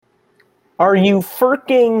Are you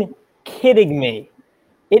Furking kidding me?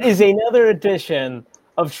 It is another edition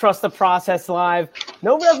of Trust the Process Live.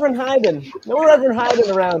 No Reverend Hyden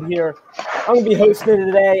around here. I'm going to be hosting it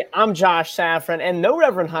today. I'm Josh Safran, and no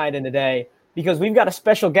Reverend Hyden today because we've got a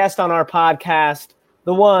special guest on our podcast,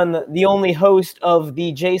 the one, the only host of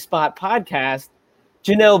the J-Spot podcast,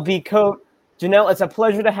 Janelle B. Coate. Janelle, it's a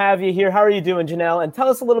pleasure to have you here. How are you doing, Janelle? And tell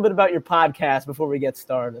us a little bit about your podcast before we get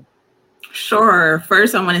started. Sure.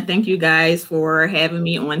 First, I want to thank you guys for having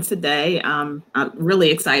me on today. I'm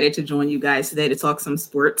really excited to join you guys today to talk some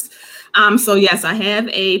sports. So yes, I have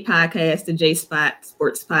a podcast, the J-Spot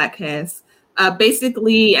Sports Podcast.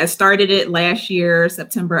 Basically, I started it last year,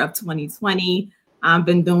 September of 2020. I've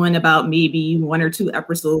been doing about maybe 1 or 2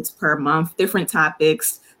 episodes per month, different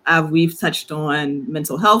topics. We've touched on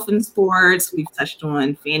mental health in sports. We've touched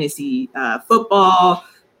on fantasy football.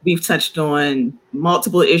 We've touched on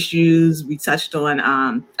multiple issues. We touched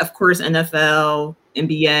on, of course, NFL,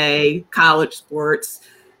 NBA, college sports.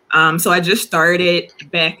 So I just started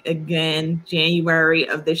back again January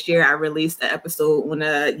of this year. I released the episode on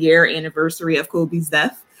a year anniversary of Kobe's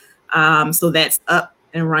death. So that's up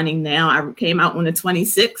and running now. I came out on the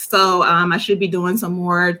 26th. So I should be doing some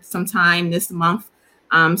more sometime this month.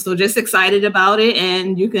 So just excited about it.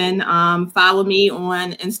 And you can follow me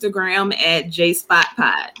on Instagram at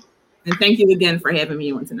JSpotPod. And thank you again for having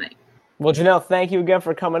me on tonight. Well, Janelle, thank you again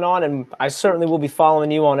for coming on. And I certainly will be following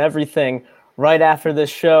you on everything right after this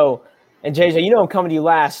show. And JJ, you know I'm coming to you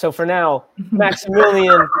last. So for now,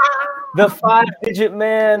 Maximilian, the 5-digit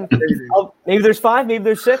man. Maybe there's 5, maybe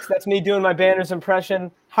there's 6. That's me doing my Banner's impression.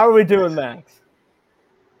 How are we doing, Max?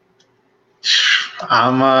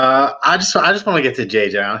 I just want to get to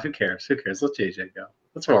JJ. Who cares? Let JJ go.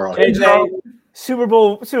 That's what we're all JJ, Super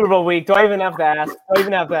Bowl week. Do I even have to ask?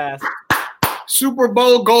 Super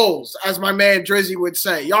Bowl goals, as my man Drizzy would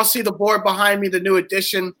say. Y'all see the board behind me, the new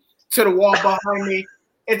addition to the wall behind me.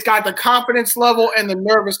 It's got the confidence level and the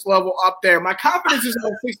nervous level up there. My confidence is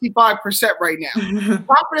at 65% right now.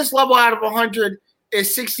 Confidence level out of 100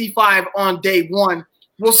 is 65 on day one.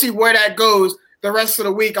 We'll see where that goes. The rest of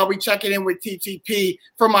the week, I'll be checking in with TTP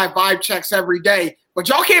for my vibe checks every day. But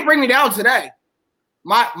y'all can't bring me down today.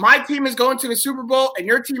 My team is going to the Super Bowl, and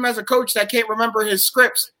your team has a coach that can't remember his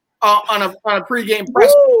scripts on a pregame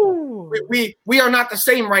press. We are not the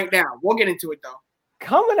same right now. We'll get into it, though.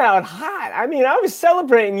 Coming out hot. I mean, I was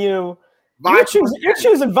celebrating you. You're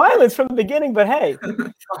choosing violence from the beginning, but hey.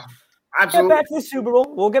 Absolutely. Get back to the Super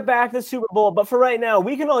Bowl. We'll get back to the Super Bowl. But for right now,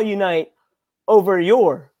 we can all unite over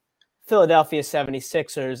your Philadelphia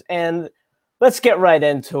 76ers. And let's get right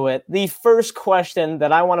into it. The first question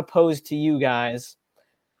that I want to pose to you guys,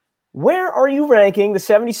 where are you ranking the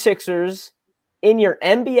 76ers in your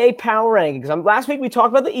NBA power rankings? Last week we talked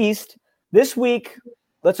about the East. This week,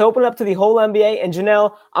 let's open up to the whole NBA. And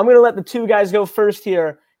Janelle, I'm going to let the two guys go first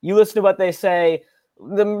here. You listen to what they say.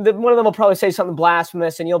 One of them will probably say something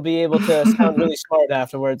blasphemous, and you'll be able to sound really smart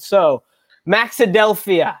afterwards. So,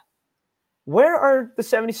 Maxadelphia, where are the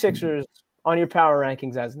 76ers on your power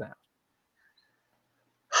rankings as now?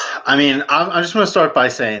 I mean, I just want to start by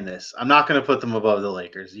saying this. I'm not going to put them above the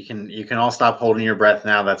Lakers. You can all stop holding your breath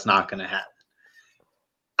now. That's not going to happen.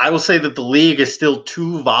 I will say that the league is still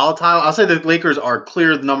too volatile. I'll say the Lakers are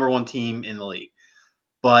clear the number 1 team in the league.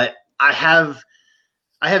 But I have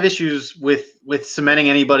issues with cementing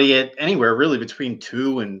anybody at anywhere really between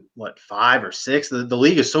 2 and 5 or 6. The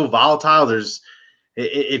league is so volatile.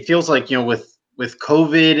 It feels like, with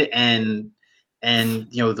COVID and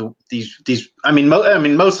these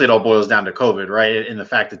mostly it all boils down to COVID, right? And the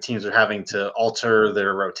fact that teams are having to alter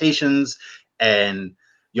their rotations and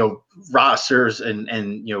rosters and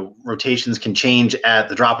rotations can change at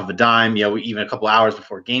the drop of a dime, even a couple hours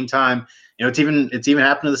before game time. It's even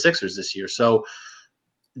happened to the Sixers this year. So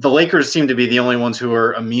the Lakers seem to be the only ones who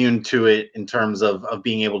are immune to it in terms of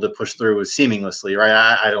being able to push through seamlessly, right?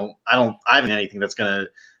 I haven't anything that's going to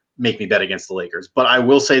make me bet against the Lakers, but I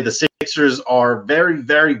will say the Sixers are very,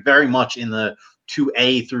 very, very much in the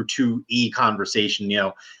 2A through 2E conversation.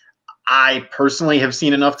 I personally have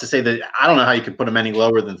seen enough to say that I don't know how you could put them any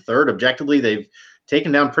lower than 3rd. Objectively, they've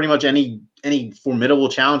taken down pretty much any formidable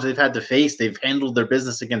challenge they've had to face. They've handled their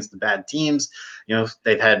business against the bad teams.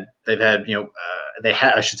 They have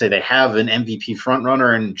an MVP front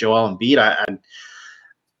runner in Joel Embiid.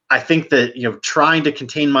 I think that trying to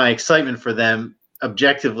contain my excitement for them,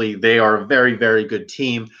 objectively, they are a very, very good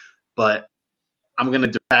team, but I'm going to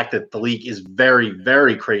do the fact that the league is very,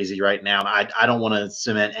 very crazy right now. I don't want to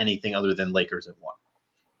cement anything other than Lakers at 1.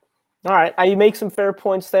 All right, you make some fair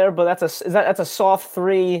points there, but that's a soft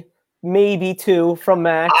 3 maybe 2 from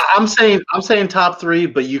Max. I'm saying top 3,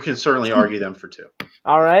 but you can certainly argue them for 2.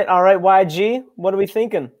 All right, YG, what are we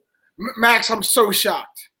thinking? Max, I'm so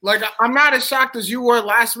shocked. Like, I'm not as shocked as you were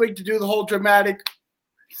last week to do the whole dramatic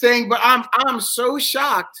thing, but I'm so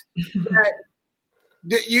shocked that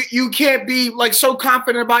you can't be like so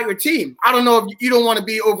confident about your team. I don't know if you don't want to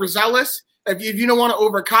be overzealous, if you don't want to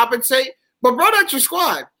overcompensate, but bro, that's your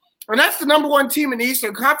squad. And that's the number 1 team in the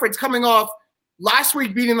Eastern Conference, coming off last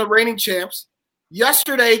week beating the reigning champs,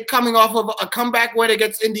 yesterday coming off of a comeback win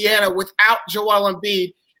against Indiana without Joel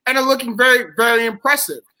Embiid, and are looking very, very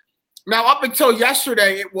impressive. Now, up until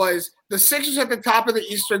yesterday, it was the Sixers at the top of the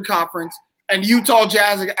Eastern Conference and Utah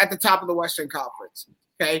Jazz at the top of the Western Conference.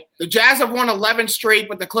 Okay, the Jazz have won 11 straight,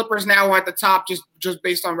 but the Clippers now are at the top just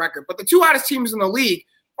based on record. But the 2 hottest teams in the league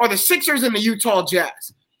are the Sixers and the Utah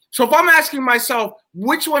Jazz. So if I'm asking myself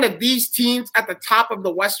which one of these teams at the top of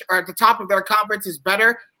the West or at the top of their conference is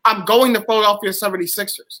better, I'm going to Philadelphia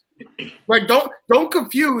 76ers. Like, don't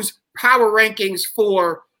confuse power rankings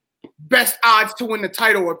for best odds to win the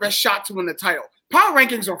title or best shot to win the title. Power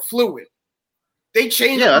rankings are fluid. They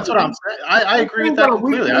change. Yeah, that's what I'm saying. I agree with that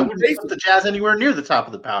completely. I wouldn't put the Jazz anywhere near the top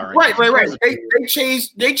of the power rankings. Right.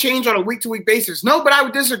 They change on a week-to-week basis. No, but I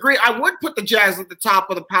would disagree. I would put the Jazz at the top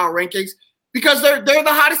of the power rankings because they're the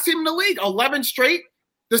hottest team in the league. 11 straight,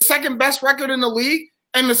 the second best record in the league,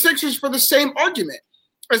 and the Sixers for the same argument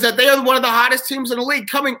is that they are one of the hottest teams in the league,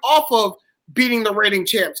 coming off of beating the reigning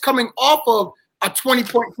champs, coming off of a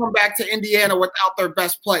 20-point comeback to Indiana without their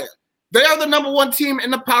best player. They are the number 1 team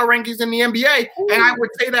in the power rankings in the NBA, and I would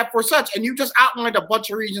say that for such. And you just outlined a bunch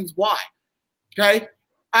of reasons why. Okay,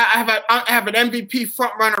 I have an MVP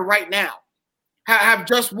front runner right now. I have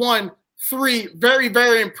just won 3 very,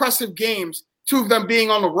 very impressive games, 2 of them being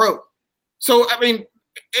on the road. So I mean,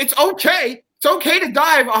 it's okay. It's okay to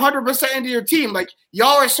dive 100% into your team. Like,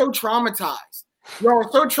 y'all are so traumatized. Y'all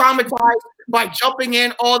are so traumatized by jumping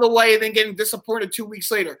in all the way and then getting disappointed 2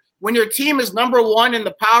 weeks later. When your team is number 1 in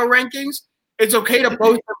the power rankings, it's okay to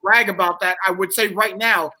boast and brag about that. I would say right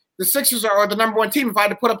now, the Sixers are the number 1 team. If I had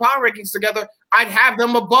to put a power rankings together, I'd have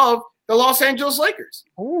them above the Los Angeles Lakers.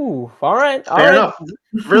 Ooh, all right. Fair enough.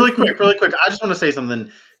 Really quick. I just want to say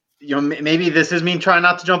something. You know, maybe this is me trying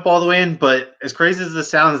not to jump all the way in, but as crazy as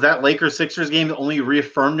this sounds, that Lakers-Sixers game only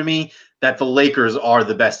reaffirmed to me that the Lakers are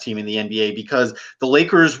the best team in the NBA, because the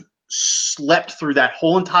Lakers slept through that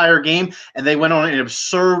whole entire game, and they went on an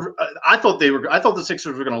absurd. I thought the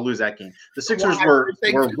Sixers were going to lose that game. The Sixers were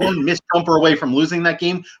 1 missed jumper away from losing that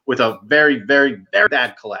game with a very, very, very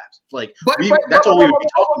bad collapse. Like, that's all we would be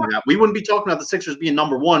talking about. We wouldn't be talking about the Sixers being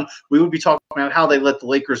number 1. We would be talking about how they let the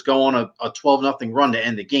Lakers go on a 12-0 run to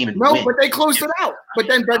end the game and win. But they closed it out. But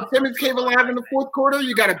then Ben Simmons came alive in the fourth quarter.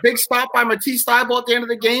 You got a big stop by Matisse Thybulle at the end of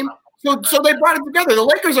the game. So they brought it together. The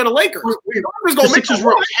Lakers are the Lakers. The Sixers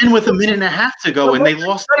were 10 with a minute and a half to go, and they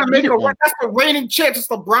lost. That's the reigning champs. It's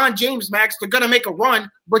LeBron James, Max. They're going to make a run,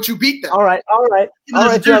 but you beat them. All right.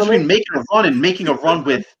 There's a difference between making a run and making a run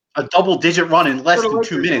with a double-digit run in less than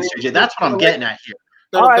 2 minutes, JJ. That's what I'm getting at here.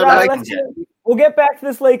 All right. We'll get back to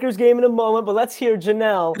this Lakers game in a moment, but let's hear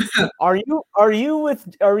Janelle. Are you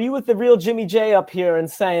with the real Jimmy J up here and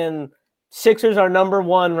saying Sixers are number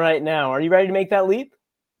 1 right now? Are you ready to make that leap?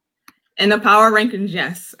 In the power rankings,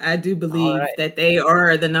 yes, I do believe that they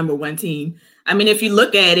are the number 1 team. I mean, if you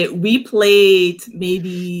look at it, we played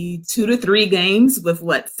maybe 2 to 3 games with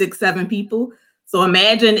 6, 7 people. So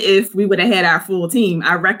imagine if we would have had our full team,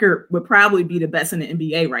 our record would probably be the best in the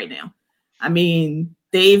NBA right now. I mean,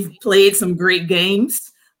 they've played some great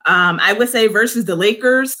games. I would say versus the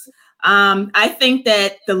Lakers. I think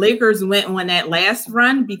that the Lakers went on that last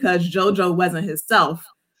run because JoJo wasn't himself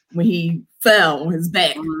when he fell on his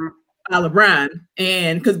back. LeBron,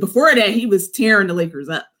 and because before that he was tearing the Lakers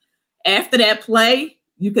up. After that play,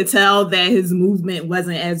 you could tell that his movement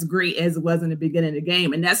wasn't as great as it was in the beginning of the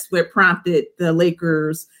game, and that's what prompted the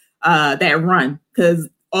Lakers that run. Because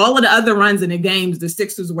all of the other runs in the games, the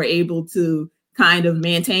Sixers were able to kind of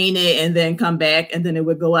maintain it and then come back, and then it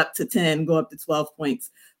would go up to 10, go up to 12 points.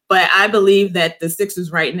 But I believe that the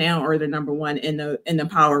Sixers right now are the number 1 in the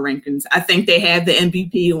power rankings. I think they have the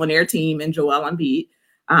MVP on their team in Joel Embiid.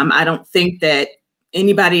 I don't think that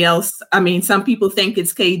anybody else. I mean, some people think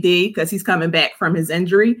it's KD because he's coming back from his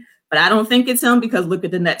injury, but I don't think it's him because look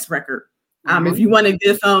at the Nets record. If you want to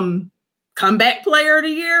give him comeback player of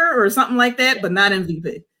the year or something like that, but not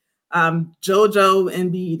MVP. JoJo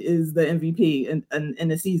Embiid is the MVP in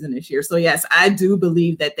the season this year. So yes, I do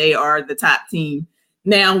believe that they are the top team.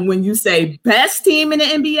 Now, when you say best team in the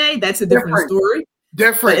NBA, that's a different story.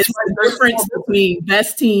 difference. It's the difference between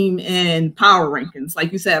best team and power rankings.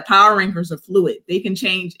 Like you said, power rankings are fluid. They can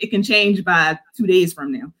change. It can change by 2 days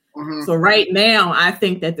from now. Mm-hmm. So right now, I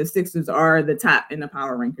think that the Sixers are the top in the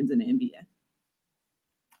power rankings in the NBA.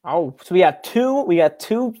 Oh, so we got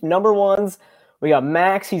two number ones. We got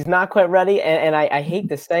Max. He's not quite ready, and I hate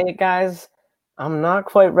to say it, guys. I'm not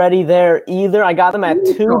quite ready there either. I got them at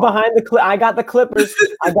 2 behind the I got the Clippers.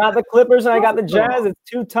 I got the Clippers and I got the Jazz. It's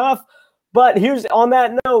too tough. But here's on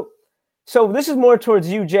that note. So this is more towards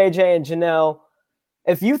you, JJ and Janelle.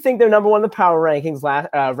 If you think they're number one in the power rankings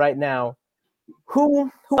right now, who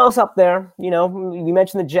else up there? You know, you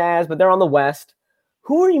mentioned the Jazz, but they're on the West.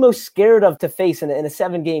 Who are you most scared of to face in a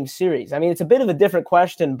 7-game series? I mean, it's a bit of a different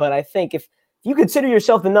question, but I think if you consider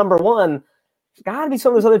yourself the number one, there's got to be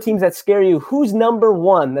some of those other teams that scare you. Who's number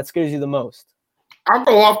one that scares you the most? I'll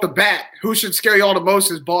go off the bat. Who should scare you all the most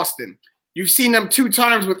is Boston. You've seen them 2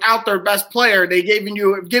 times without their best player. They've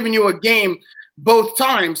given you a game both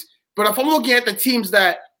times. But if I'm looking at the teams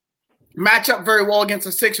that match up very well against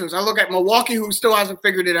the Sixers, I look at Milwaukee, who still hasn't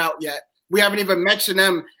figured it out yet. We haven't even mentioned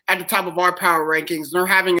them at the top of our power rankings. They're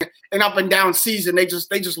having an up and down season. They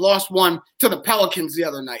just lost one to the Pelicans the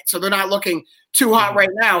other night. So they're not looking too hot right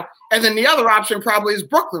now. And then the other option probably is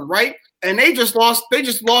Brooklyn, right? And they just lost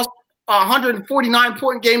a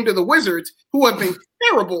 149-point game to the Wizards, who have been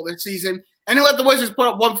terrible this season, and they let the Wizards put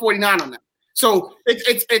up 149 on them. So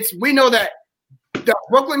it's we know that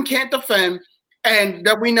Brooklyn can't defend, and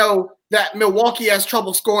that we know that Milwaukee has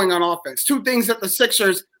trouble scoring on offense. 2 things that the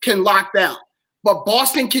Sixers can lock down. But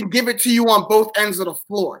Boston can give it to you on both ends of the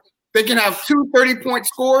floor. They can have 2 30-point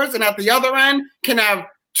scorers, and at the other end can have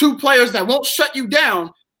 2 players that won't shut you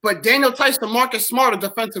down. But Daniel Tice and Marcus Smart are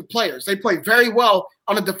defensive players. They play very well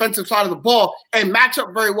on the defensive side of the ball and match up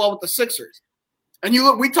very well with the Sixers. And you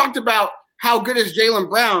look, we talked about how good is Jaylen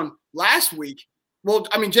Brown last week. Well,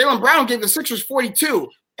 I mean, Jaylen Brown gave the Sixers 42,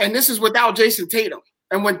 and this is without Jason Tatum.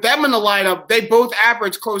 And with them in the lineup, they both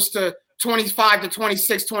average close to 25 to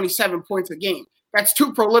 26, 27 points a game. That's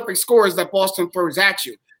 2 prolific scorers that Boston throws at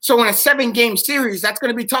you. So in a 7-game series, that's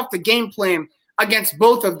going to be tough to game plan against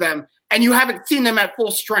both of them. And you haven't seen them at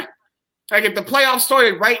full strength. Like if the playoffs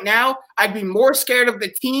started right now, I'd be more scared of the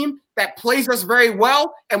team that plays us very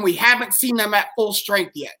well, and we haven't seen them at full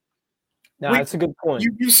strength yet. No, that's a good point.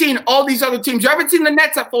 You've seen all these other teams. You haven't seen the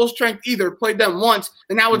Nets at full strength either. Played them once,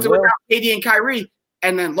 and now it's without KD and Kyrie,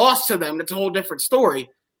 and then lost to them. That's a whole different story.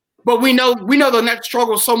 But we know the Nets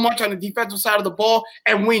struggle so much on the defensive side of the ball,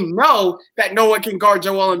 and we know that no one can guard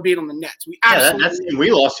Joel Embiid on the Nets.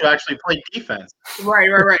 We lost to actually play defense. Right.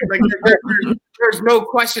 Like there's no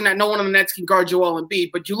question that no one on the Nets can guard Joel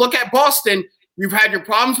Embiid. But you look at Boston, you've had your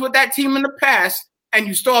problems with that team in the past, and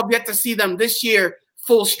you still have yet to see them this year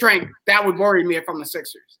full strength. That would worry me if I'm the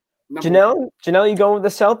Sixers. Janelle, you going with the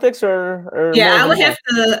Celtics or yeah, I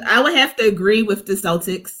would have to agree with the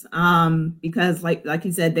Celtics because like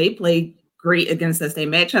you said, they play great against us. They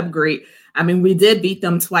match up great. I mean, we did beat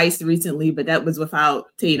them twice recently, but that was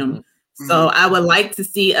without Tatum. Mm-hmm. So I would like to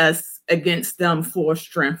see us against them full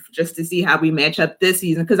strength just to see how we match up this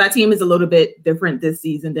season, because our team is a little bit different this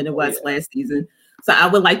season than it was last season. So I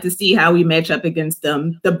would like to see how we match up against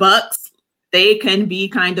them. The Bucks, they can be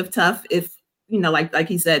kind of tough if, you know, like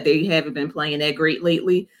he said, they haven't been playing that great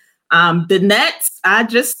lately. The Nets,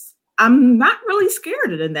 I'm not really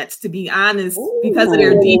scared of the Nets, to be honest, because of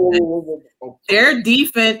their defense. Their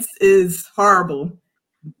defense is horrible.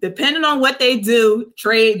 Depending on what they do,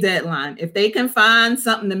 trade deadline. If they can find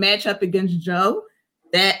something to match up against Joe,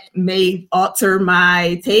 that may alter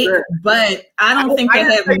my take. Sure. But I don't think they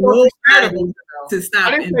have no strategy to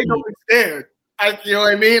stop. I didn't say don't be scared. You know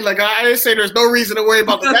what I mean? Like I didn't say there's no reason to worry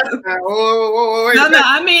about the Nets. Wait, no.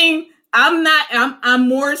 I mean, I'm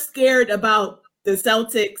more scared about the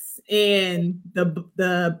Celtics and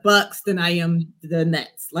the Bucks than I am the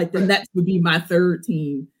Nets. Like the Nets would be my third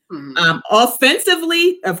team. Mm-hmm.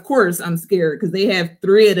 Offensively, of course, I'm scared because they have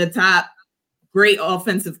 3 of the top great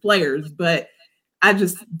offensive players. But I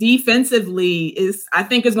just defensively I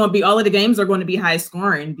think it's going to be all of the games are going to be high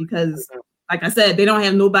scoring because, like I said, they don't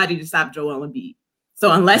have nobody to stop Joel Embiid.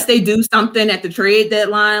 So unless they do something at the trade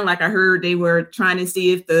deadline, like I heard they were trying to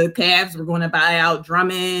see if the Cavs were going to buy out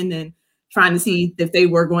Drummond and trying to see if they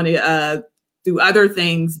were going to do other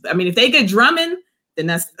things. I mean, if they get Drummond, then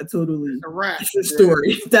that's a totally different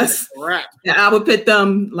story. That's right. I would put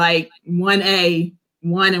them like 1A,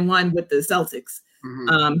 1-1 with the Celtics.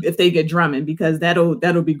 Mm-hmm. If they get Drummond, because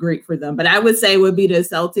that'll be great for them. But I would say it would be the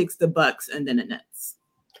Celtics, the Bucks, and then the Nets.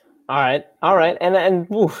 All right, and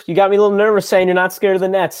you got me a little nervous saying you're not scared of the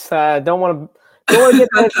Nets. Don't want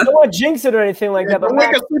to jinx it or anything like that. Don't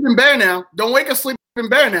wake us sleeping bear now. Don't wake us sleeping. even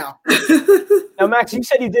better now. Now, Max, you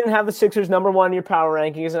said you didn't have the Sixers number 1 in your power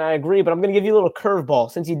rankings, and I agree, but I'm going to give you a little curveball.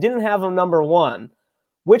 Since you didn't have them number 1,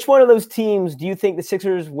 which one of those teams do you think the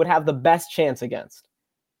Sixers would have the best chance against?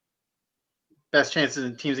 Best chances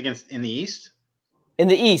in teams against in the East? In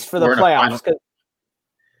the East for the playoffs.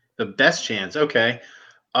 The best chance, okay.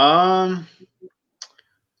 I'm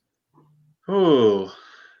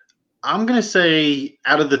gonna say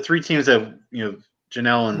out of the 3 teams that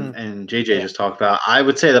Janelle and JJ just talked about, I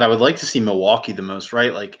would say that I would like to see Milwaukee the most,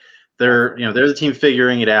 right? Like they're the team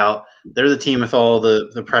figuring it out. They're the team with all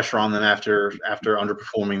the pressure on them after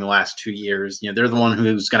underperforming the last 2 years. They're the one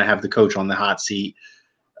who's going to have the coach on the hot seat.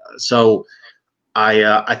 So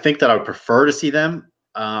I think that I would prefer to see them.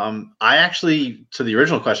 I actually, to the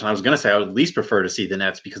original question, I was going to say I would at least prefer to see the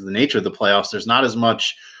Nets because of the nature of the playoffs. There's not as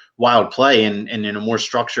much wild play, and in a more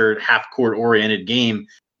structured, half-court oriented game,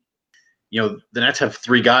 the Nets have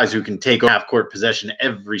 3 guys who can take half-court possession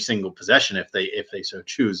every single possession if they so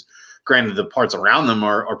choose. Granted, the parts around them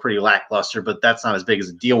are pretty lackluster, but that's not as big as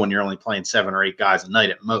a deal when you're only playing 7 or 8 guys a night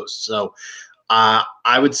at most. So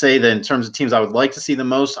I would say that in terms of teams I would like to see the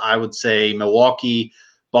most, I would say Milwaukee,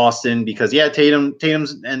 Boston, because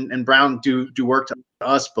Tatum's and Brown do work to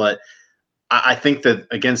us, but I think that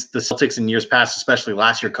against the Celtics in years past, especially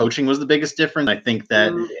last year, coaching was the biggest difference. I think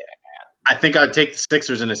that I'd take the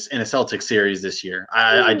Sixers in a Celtics series this year.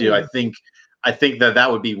 I do. I think that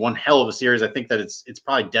would be one hell of a series. I think that it's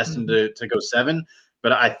probably destined to go 7,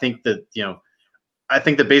 but I think that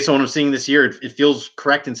based on what I'm seeing this year, it feels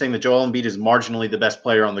correct in saying that Joel Embiid is marginally the best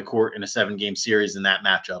player on the court in a 7-game series in that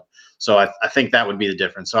matchup. So I think that would be the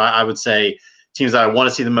difference. So I would say teams that I want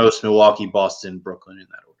to see the most: Milwaukee, Boston, Brooklyn, in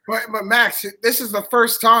that order. But Max, this is the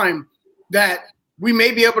first time that we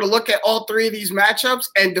may be able to look at all 3 of these matchups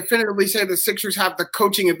and definitively say the Sixers have the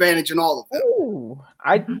coaching advantage in all of them. Ooh,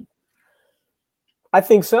 I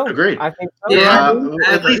think so. Agreed. I think so. Yeah,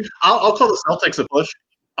 at least I'll call the Celtics a push.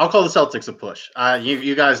 I'll call the Celtics a push.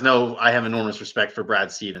 You guys know I have enormous respect for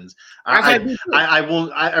Brad Stevens. I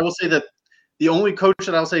will say that the only coach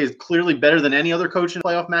that I'll say is clearly better than any other coach in a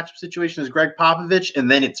playoff matchup situation is Greg Popovich,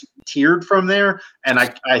 and then it's tiered from there. And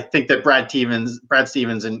I think that Brad Stevens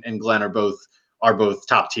and Glenn are both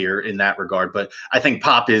top tier in that regard. But I think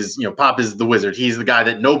Pop is the wizard. He's the guy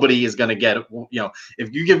that nobody is going to get.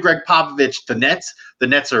 If you give Greg Popovich the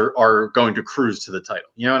Nets are going to cruise to the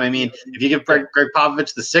title. You know what I mean? If you give Greg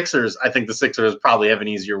Popovich the Sixers, I think the Sixers probably have an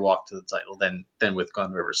easier walk to the title than with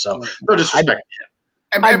Glenn Rivers. So no disrespect to him.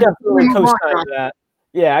 I definitely co-sign that.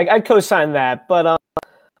 Yeah, I'd co-sign that. But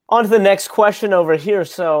on to the next question over here.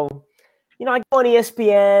 So, I go on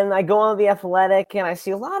ESPN, I go on The Athletic, and I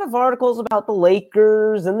see a lot of articles about the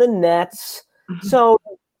Lakers and the Nets. So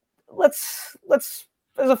let's there's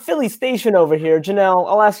a Philly station over here. Janelle,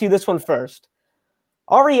 I'll ask you this one first.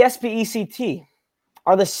 RESPECT.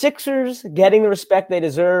 Are the Sixers getting the respect they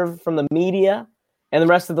deserve from the media and the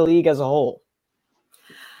rest of the league as a whole?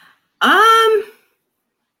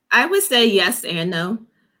 I would say yes and no.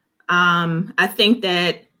 I think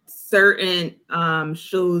that certain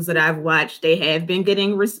shows that I've watched, they have been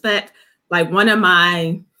getting respect. Like one of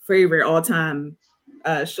my favorite all-time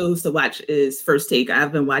shows to watch is First Take.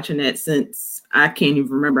 I've been watching that since I can't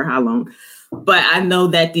even remember how long. But I know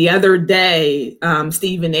that the other day,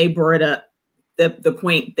 Stephen A. brought up the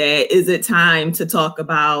point that is it time to talk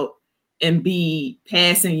about Embiid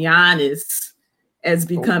passing Giannis as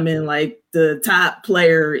becoming like the top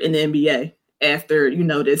player in the NBA after,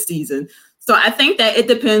 this season. So I think that it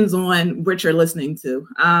depends on what you're listening to.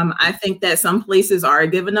 I think that some places are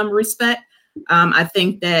giving them respect. I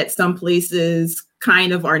think that some places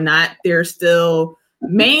kind of are not. They're still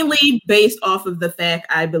mainly based off of the fact,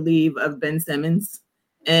 I believe, of Ben Simmons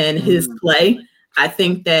and his play. I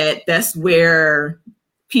think that that's where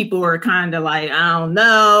people are kind of like, I don't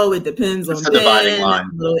know. It depends on Ben. Dividing line.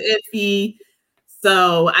 It's a little iffy.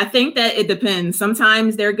 So I think that it depends.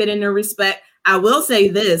 Sometimes they're getting their respect. I will say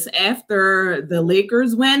this, after the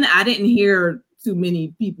Lakers win, I didn't hear too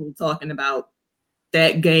many people talking about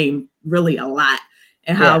that game really a lot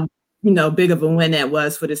and how, big of a win that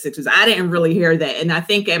was for the Sixers. I didn't really hear that. And I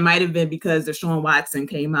think it might have been because Deshaun Watson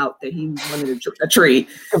came out that he wanted a trade.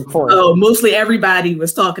 So mostly everybody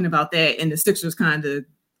was talking about that, and the Sixers kind of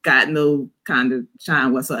got no kind of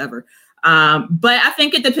shine whatsoever. But I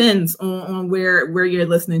think it depends on where you're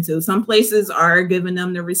listening to. Some places are giving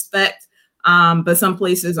them the respect, but some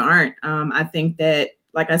places aren't. I think that,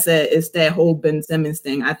 like I said, it's that whole Ben Simmons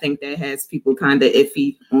thing. I think that has people kind of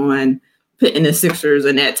iffy on putting the Sixers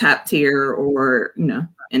in that top tier or,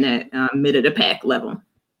 in that mid of the pack level.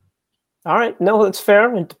 All right. No, that's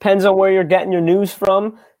fair. It depends on where you're getting your news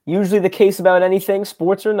from. Usually the case about anything,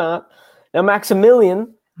 sports or not. Now,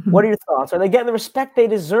 Maximilian, what are your thoughts? Are they getting the respect they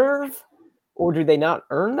deserve, or do they not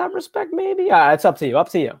earn that respect maybe? It's up to you. Up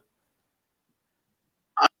to you.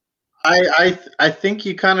 I think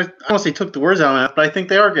you kind of honestly took the words out of my mouth, but I think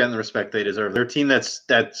they are getting the respect they deserve. They're a team that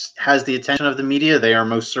has the attention of the media. They are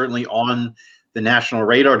most certainly on the national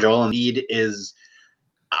radar. Joel Embiid is.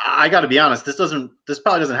 I got to be honest. This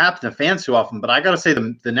probably doesn't happen to fans too often, but I got to say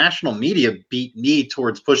the national media beat me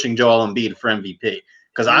towards pushing Joel Embiid for MVP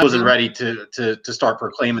because I wasn't ready to start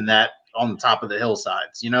proclaiming that on the top of the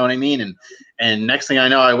hillsides. You know what I mean? And next thing I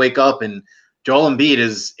know, I wake up and Joel Embiid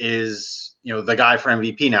is the guy for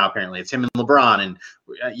MVP now. Apparently, it's him and LeBron, and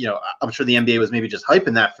I'm sure the NBA was maybe just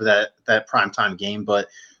hyping that for that primetime game, but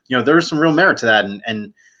there's some real merit to that,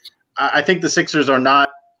 and I think the Sixers are not.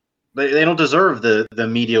 They don't deserve the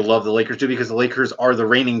media love the Lakers do because the Lakers are the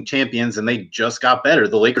reigning champions and they just got better.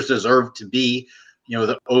 The Lakers deserve to be,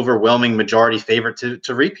 the overwhelming majority favorite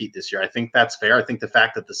to repeat this year. I think that's fair. I think the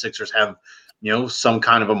fact that the Sixers have, some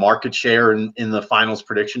kind of a market share in the finals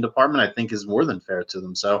prediction department, I think is more than fair to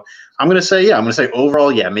them. So I'm going to say,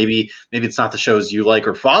 overall, maybe it's not the shows you like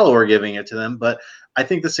or follow are giving it to them, but I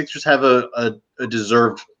think the Sixers have a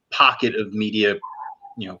deserved pocket of media,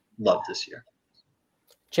 love this year.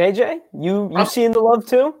 JJ, you seeing the love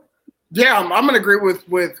too? Yeah, I'm going to agree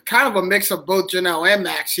with kind of a mix of both Janelle and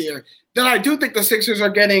Max here. Then I do think the Sixers are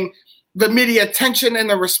getting the media attention and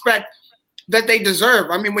the respect that they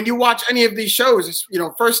deserve. I mean, when you watch any of these shows,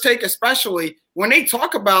 First Take especially, when they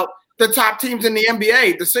talk about the top teams in the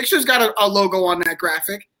NBA, the Sixers got a logo on that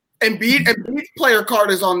graphic. Embiid's player card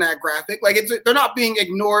is on that graphic. Like they're not being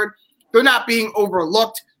ignored. They're not being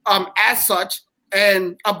overlooked as such.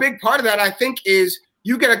 And a big part of that, I think, is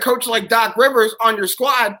you get a coach like Doc Rivers on your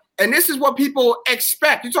squad, and this is what people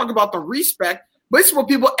expect. You talk about the respect, but this is what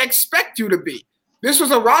people expect you to be. This was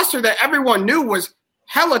a roster that everyone knew was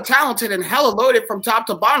hella talented and hella loaded from top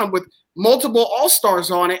to bottom with multiple all-stars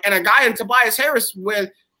on it, and a guy in Tobias Harris with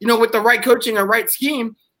the right coaching and right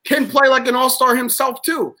scheme can play like an all-star himself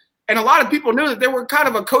too. And a lot of people knew that they were kind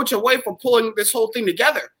of a coach away from pulling this whole thing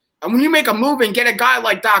together. And when you make a move and get a guy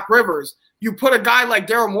like Doc Rivers, you put a guy like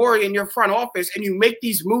Daryl Morey in your front office and you make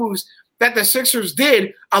these moves that the Sixers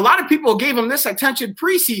did, a lot of people gave him this attention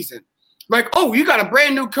preseason. Like, oh, you got a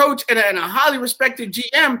brand new coach and a highly respected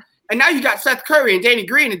GM, and now you got Seth Curry and Danny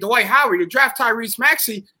Green and Dwight Howard. You draft Tyrese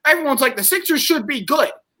Maxey. Everyone's like, the Sixers should be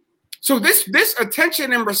good. So this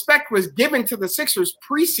attention and respect was given to the Sixers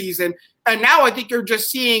preseason, and now I think you're just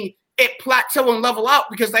seeing it plateau and level out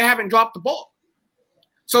because they haven't dropped the ball.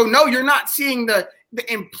 So, no, you're not seeing the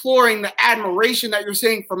imploring, the admiration that you're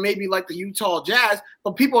seeing from maybe like the Utah Jazz,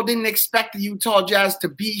 but people didn't expect the Utah Jazz to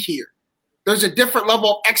be here. There's a different level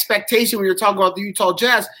of expectation when you're talking about the Utah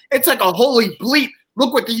Jazz. It's like a holy bleep.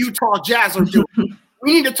 Look what the Utah Jazz are doing.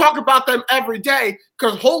 We need to talk about them every day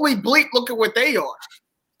because holy bleep, look at what they are.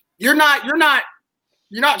 You're not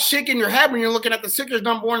shaking your head when you're looking at the Sixers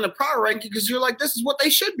number one in the power ranking because you're like, this is what they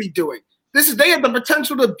should be doing. They have the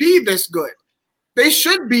potential to be this good. They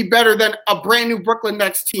should be better than a brand new Brooklyn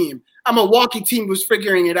Nets team, a Milwaukee team who's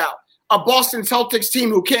figuring it out, a Boston Celtics team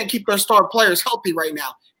who can't keep their star players healthy right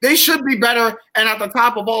now. They should be better and at the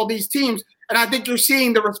top of all these teams. And I think you're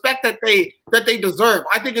seeing the respect that they deserve.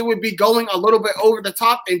 I think it would be going a little bit over the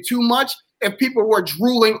top and too much if people were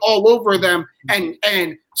drooling all over them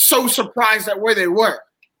and so surprised at where they were.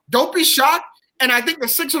 Don't be shocked. And I think the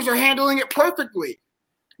Sixers are handling it perfectly.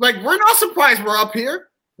 Like, we're not surprised we're up here.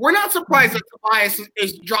 We're not surprised that Tobias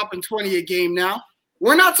is dropping 20 a game now.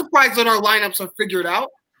 We're not surprised that our lineups are figured out.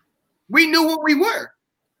 We knew what we were.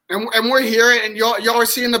 And we're here, and y'all are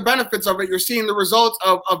seeing the benefits of it. You're seeing the results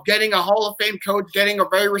of getting a Hall of Fame coach, getting a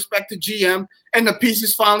very respected GM, and the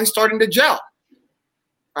pieces finally starting to gel.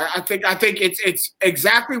 I think it's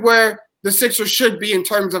exactly where the Sixers should be in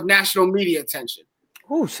terms of national media attention.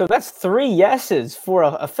 Ooh, so that's 3 yeses for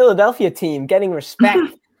a Philadelphia team getting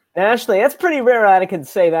respect nationally. That's pretty rare. I can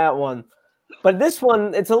say that one. But this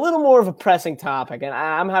one, it's a little more of a pressing topic, and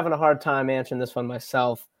I'm having a hard time answering this one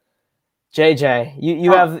myself. JJ,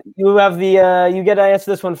 you get to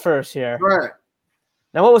answer this one first here. Right.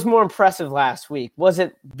 Now, what was more impressive last week? Was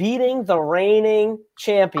it beating the reigning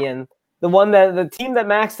champion, the team that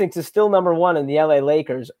Max thinks is still number one in the LA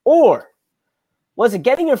Lakers, or was it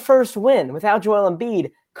getting your first win without Joel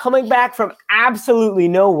Embiid, coming back from absolutely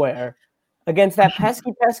nowhere against that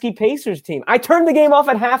pesky Pacers team? I turned the game off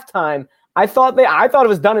at halftime. I thought it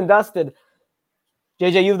was done and dusted.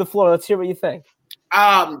 JJ, you have the floor. Let's hear what you think.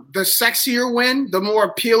 The sexier win, the more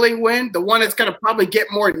appealing win, the one that's going to probably get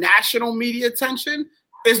more national media attention,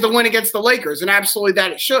 is the win against the Lakers, and absolutely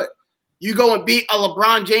that it should. You go and beat a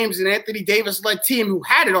LeBron James and Anthony Davis-led team who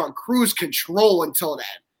had it on cruise control until then.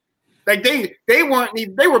 Like they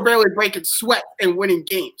were barely breaking sweat and winning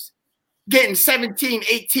games. Getting 17,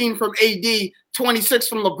 18 from AD, 26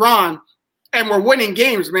 from LeBron, and we're winning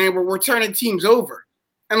games, man. We're turning teams over.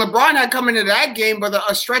 And LeBron had come into that game with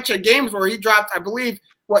a stretch of games where he dropped, I believe,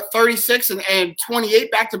 36 and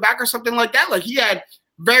 28 back-to-back or something like that. Like, he had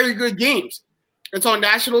very good games. It's on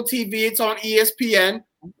national TV. It's on ESPN.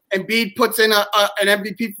 Embiid puts in an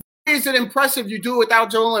MVP. Is it impressive you do it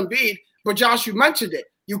without Joel Embiid? But, Josh, you mentioned it.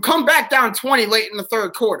 You come back down 20 late in the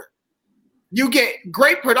third quarter. You get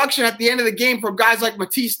great production at the end of the game from guys like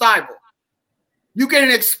Matisse Thybulle. You get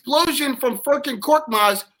an explosion from Furking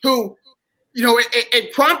Korkmaz, who, you know,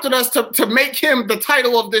 it prompted us to make him the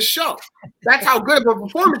title of this show. That's how good of a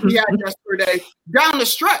performance he had yesterday down the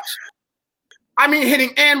stretch. I mean,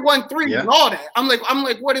 hitting and 1-3 and all that. I'm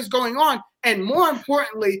like, what is going on? And more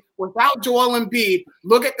importantly, without Joel Embiid,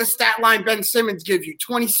 look at the stat line Ben Simmons gives you,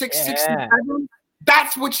 26, 67.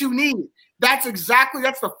 That's what you need. That's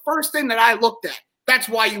the first thing that I looked at. That's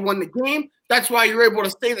why you won the game. That's why you're able to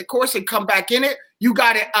stay the course and come back in it. You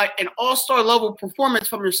got an all-star level performance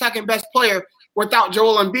from your second best player without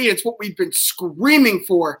Joel Embiid. It's what we've been screaming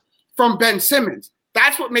for from Ben Simmons.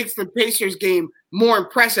 That's what makes the Pacers game more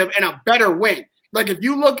impressive and a better win. Like, if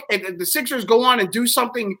you look at the Sixers go on and do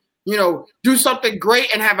something, you know, do something great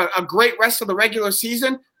and have a great rest of the regular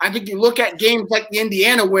season, I think you look at games like the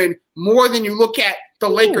Indiana win more than you look at the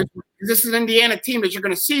Lakers. This is an Indiana team that you're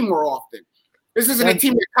going to see more often. This isn't a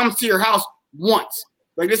team that comes to your house once.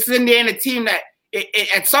 Like, this is an Indiana team that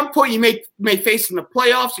at some point you may face in the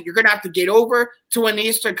playoffs that you're going to have to get over to win the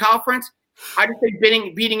Eastern Conference. I just think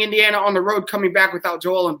beating Indiana on the road, coming back without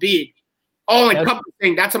Joel Embiid, all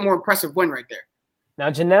encompassing, that's a more impressive win right there. Now,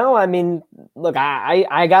 Janelle, I mean, look,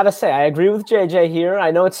 I got to say, I agree with JJ here. I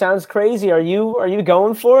know it sounds crazy. Are you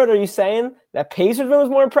going for it? Are you saying that Pacers win was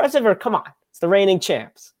more impressive? Or come on, it's the reigning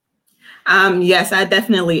champs. Yes, I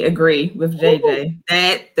definitely agree with JJ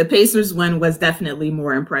that the Pacers win was definitely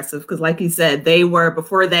more impressive because, like he said, they were,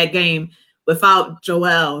 before that game, without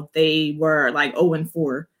Joel, they were like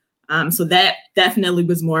 0-4. So that definitely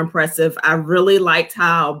was more impressive. I really liked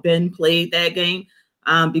how Ben played that game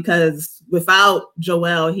because without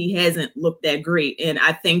Joel, he hasn't looked that great. And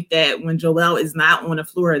I think that when Joel is not on the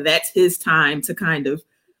floor, that's his time to kind of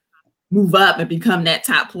move up and become that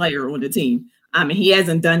top player on the team. And he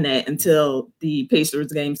hasn't done that until the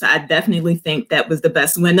Pacers game. So I definitely think that was the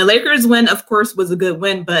best win. The Lakers win, of course, was a good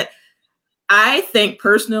win, but I think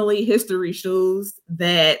personally history shows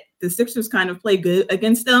that the Sixers kind of play good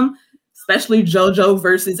against them, especially JoJo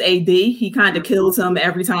versus AD. He kind of kills him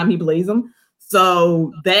every time he plays him.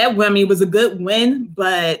 So that win was a good win,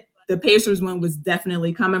 but the Pacers win was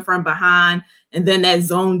definitely coming from behind. And then that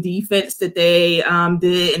zone defense that they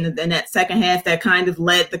did in that second half that kind of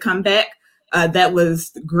led the comeback. That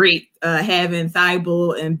was great, having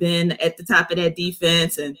Thybulle and Ben at the top of that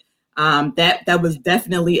defense, and that was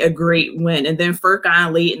definitely a great win. And then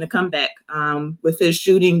Furking late in the comeback with his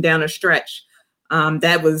shooting down a stretch.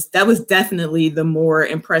 That was definitely the more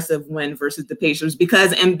impressive win versus the Pacers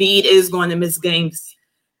because Embiid is going to miss games.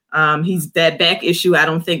 He's that back issue. I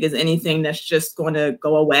don't think is anything that's just going to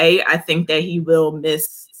go away. I think that he will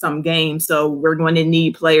miss some games, so we're going to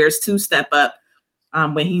need players to step up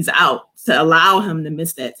when he's out to allow him to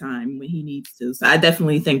miss that time when he needs to. So I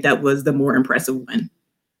definitely think that was the more impressive win.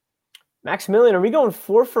 Maximilian, are we going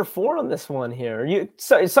 4 for 4 on this one here?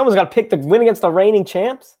 Someone's got to pick the win against the reigning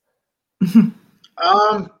champs.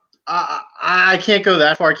 I can't go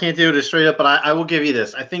that far. I can't do it straight up, but I will give you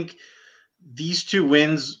this. I think these two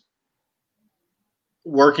wins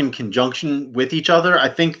work in conjunction with each other. I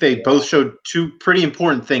think they both showed two pretty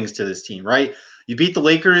important things to this team, right? You beat the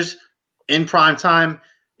Lakers in prime time,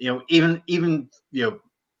 even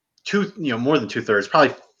more than 2/3,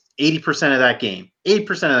 probably 80% of that game. 8%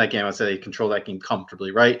 of that game, I'd say they controlled that game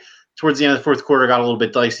comfortably, right? Towards the end of the fourth quarter, got a little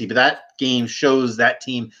bit dicey, but that game shows that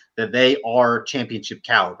team that they are championship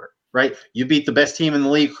caliber, right? You beat the best team in the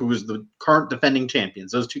league, who is the current defending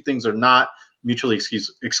champions. Those two things are not mutually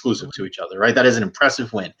exclusive to each other, right? That is an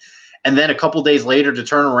impressive win. And then a couple days later to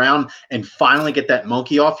turn around and finally get that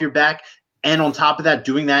monkey off your back. And on top of that,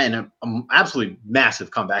 doing that in an absolutely massive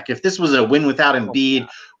comeback. If this was a win without Embiid,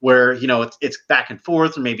 where it's back and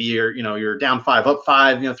forth, or maybe you're down 5, up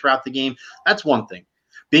 5, throughout the game, that's one thing.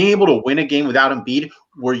 Being able to win a game without Embiid,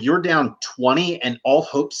 where you're down 20 and all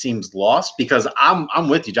hope seems lost, because I'm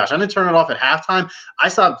with you, Josh. I didn't turn it off at halftime.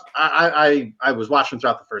 I was watching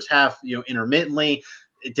throughout the first half, intermittently.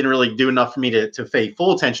 it didn't really do enough for me to pay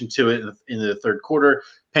full attention to it in the third quarter,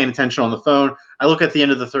 paying attention on the phone. I look at the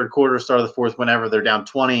end of the third quarter, start of the fourth, whenever they're down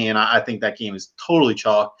 20, and I think that game is totally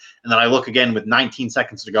chalk. And then I look again with 19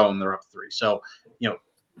 seconds to go, and they're up 3. So,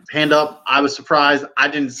 hand up, I was surprised. I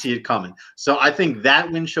didn't see it coming. So I think that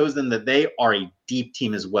win shows them that they are a deep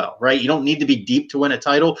team as well, right? You don't need to be deep to win a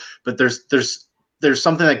title, but there's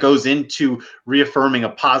something that goes into reaffirming a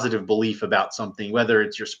positive belief about something, whether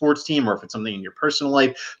it's your sports team or if it's something in your personal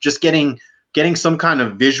life. Just getting some kind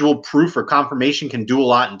of visual proof or confirmation can do a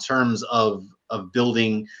lot in terms of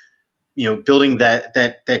building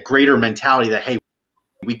that greater mentality that, hey,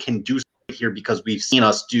 we can do something here because we've seen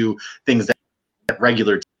us do things that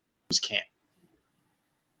regular teams can't.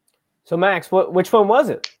 So Max, which one was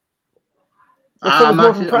it? I'm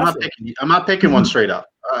not picking one straight up.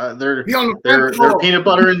 They're peanut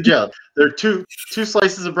butter and jelly. They're two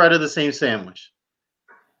slices of bread of the same sandwich.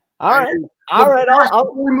 All right.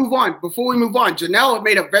 Before we move on, Janelle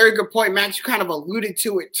made a very good point. Max, you kind of alluded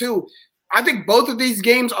to it too. I think both of these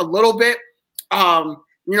games a little bit,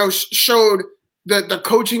 showed the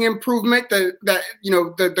coaching improvement,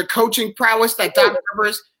 the coaching prowess that Doc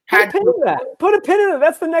Rivers had. Put a pin in it.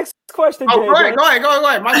 That's the next question. Oh, JJ. go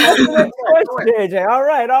ahead. That's the next question, JJ. All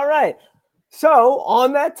right. So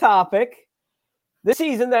on that topic, this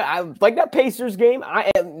season, that I like that Pacers game,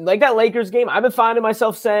 I like that Lakers game. I've been finding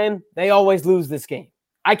myself saying they always lose this game.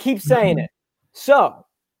 I keep saying it. So,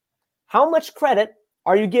 how much credit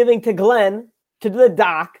are you giving to the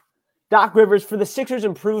Doc Rivers, for the Sixers'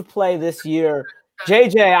 improved play this year?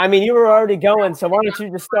 JJ, I mean, you were already going, so why don't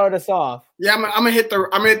you just start us off? Yeah, I'm gonna hit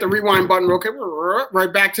the rewind button real quick,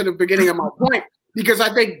 right back to the beginning of my point, because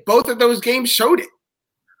I think both of those games showed it.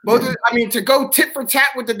 To go tit for tat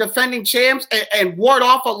with the defending champs and ward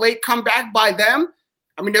off a late comeback by them.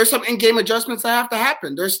 I mean, there's some in-game adjustments that have to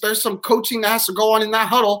happen. There's some coaching that has to go on in that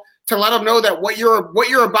huddle to let them know that what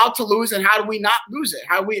you're about to lose, and how do we not lose it?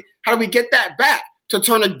 How do we get that back to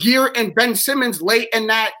turn a gear in Ben Simmons late in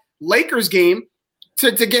that Lakers game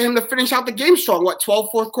to get him to finish out the game strong? 12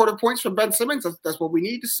 fourth quarter points from Ben Simmons? That's what we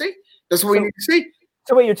need to see. So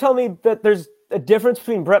wait, you're telling me that there's a difference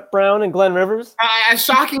between Brett Brown and Glenn Rivers? As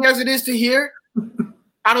shocking as it is to hear,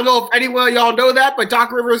 I don't know if anyone of y'all know that, but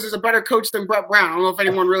Doc Rivers is a better coach than Brett Brown. I don't know if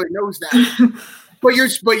anyone really knows that. but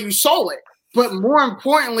you saw it. But more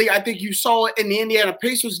importantly, I think you saw it in the Indiana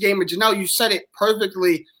Pacers game. And Janelle, you said it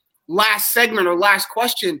perfectly last segment or last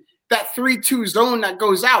question, that 3-2 zone that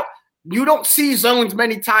goes out. You don't see zones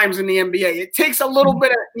many times in the NBA. It takes a little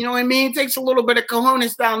bit of, it takes a little bit of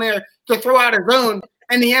cojones down there to throw out a zone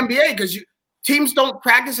in the NBA, because teams don't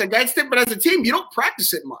practice against it, but as a team, you don't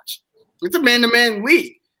practice it much. It's a man-to-man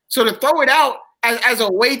league. So to throw it out as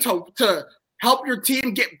a way to help your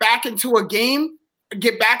team get back into a game,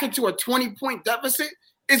 get back into a 20-point deficit,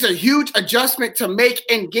 is a huge adjustment to make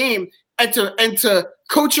in game, and to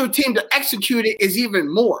coach your team to execute it is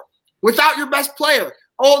even more. Without your best player,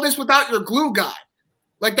 all this without your glue guy.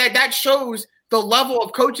 Like that shows the level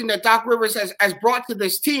of coaching that Doc Rivers has brought to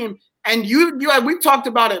this team. And we've talked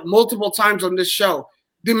about it multiple times on this show.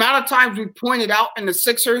 The amount of times we pointed out in the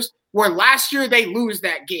Sixers where last year they lose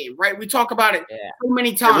that game, right? We talk about it so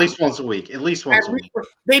many times. At least once a week.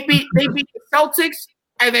 They beat the Celtics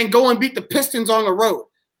and then go and beat the Pistons on the road.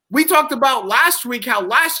 We talked about last week how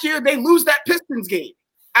last year they lose that Pistons game.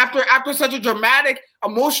 After such a dramatic,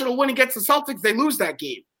 emotional win against the Celtics, they lose that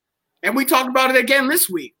game. And we talked about it again this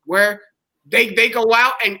week, where they go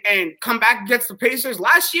out and come back against the Pacers.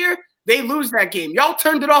 Last year, they lose that game. Y'all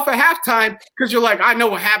turned it off at halftime because you're like, I know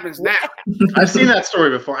what happens now. I've seen that story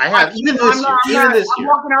before. I have. Even this year. I'm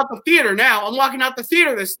walking out the theater now. I'm walking out the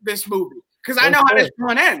theater this movie because I know how this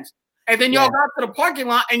one ends. And then y'all got to the parking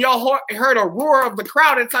lot and y'all heard a roar of the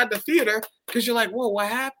crowd inside the theater because you're like, whoa, what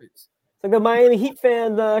happens? It's like the Miami Heat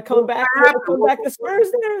fan coming back to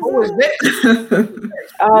Spurs there. What was this?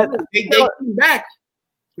 They came back.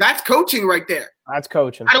 That's coaching right there. That's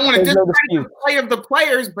coaching. I don't want to discredit the play of the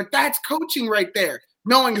players, but that's coaching right there.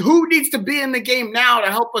 Knowing who needs to be in the game now to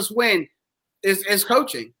help us win is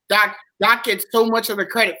coaching. Doc gets so much of the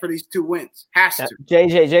credit for these 2 wins. Has to.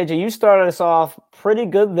 JJ, you started us off pretty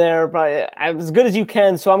good there, but as good as you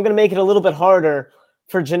can. So I'm going to make it a little bit harder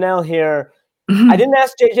for Janelle here. I didn't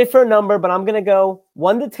ask JJ for a number, but I'm going to go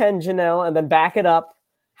 1 to 10, Janelle, and then back it up.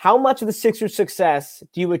 How much of the Sixers' success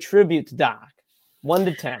do you attribute to Doc? 1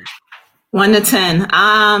 to 10. 1 to 10.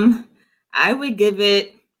 I would give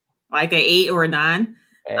it like an 8 or a 9.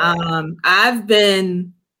 I've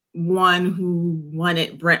been one who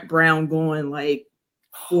wanted Brett Brown going like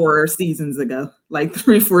 4 seasons ago, like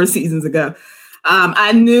 3-4 seasons ago.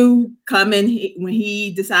 I knew coming when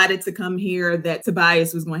he decided to come here that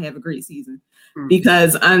Tobias was going to have a great season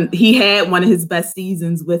because he had one of his best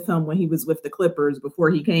seasons with him when he was with the Clippers before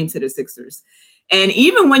he came to the Sixers. And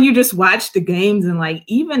even when you just watch the games and like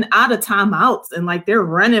even out of timeouts and like they're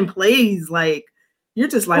running plays, like you're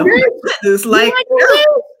just like, oh my goodness, like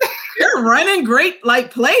they're running great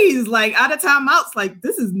like plays like out of timeouts. Like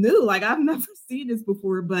this is new. Like I've never seen this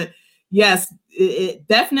before, but yes, it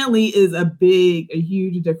definitely is a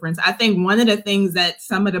huge difference. I think one of the things that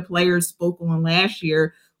some of the players spoke on last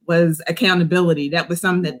year was accountability. That was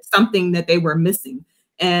something that they were missing.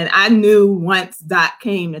 And I knew once Doc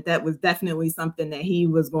came that was definitely something that he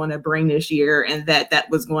was going to bring this year and that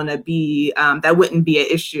was going to be, that wouldn't be an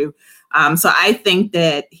issue. So I think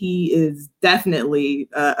that he is definitely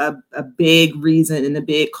a big reason and a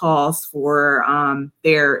big cause for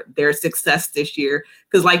their success this year.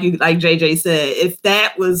 Because like JJ said, if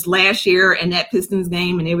that was last year and that Pistons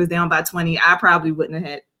game and it was down by 20, I probably wouldn't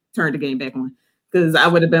have had turned the game back on because I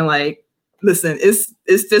would have been like, listen, it's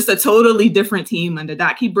just a totally different team under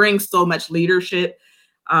Doc. He brings so much leadership.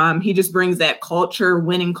 He just brings that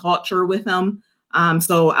winning culture with him.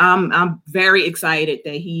 So I'm very excited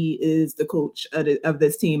that he is the coach of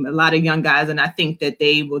this team. A lot of young guys, and I think that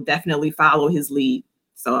they will definitely follow his lead.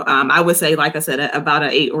 So I would say, like I said, about an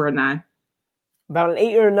 8 or a 9. About an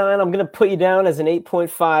 8 or a 9. I'm going to put you down as an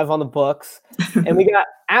 8.5 on the books. And we got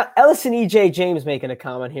Ellison EJ James making a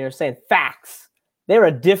comment here saying facts. They're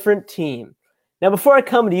a different team. Now, before I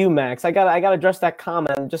come to you, Max, I got to address that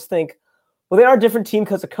comment and just think, well, they are a different team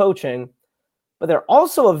because of coaching. But they're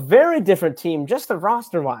also a very different team, just the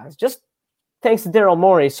roster-wise, just thanks to Daryl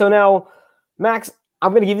Morey. So now, Max,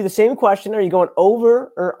 I'm going to give you the same question. Are you going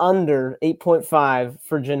over or under 8.5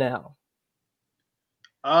 for Janelle?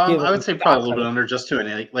 I would say probably a little bit under, just to an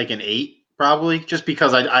 8, probably, just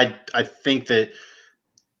because I think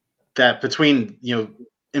that between,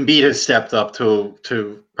 Embiid has stepped up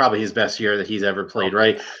to probably his best year that he's ever played,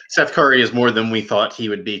 right? Seth Curry is more than we thought he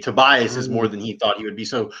would be. Tobias is more than he thought he would be.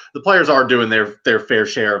 So the players are doing their fair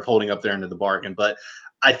share of holding up their end of the bargain. But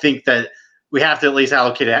I think that we have to at least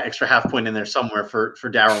allocate an extra half point in there somewhere for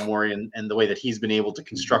Daryl Morey and the way that he's been able to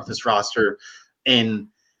construct this roster. And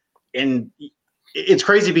it's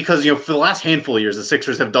crazy because, for the last handful of years, the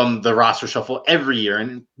Sixers have done the roster shuffle every year.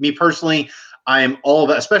 And me personally, I am all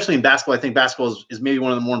about, especially in basketball. I think basketball is maybe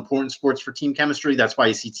one of the more important sports for team chemistry. That's why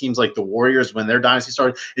you see teams like the Warriors, when their dynasty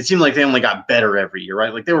started, it seemed like they only got better every year,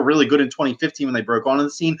 right? Like they were really good in 2015 when they broke onto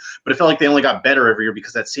the scene, but it felt like they only got better every year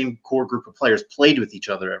because that same core group of players played with each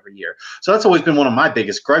other every year. So that's always been one of my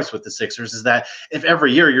biggest gripes with the Sixers is that if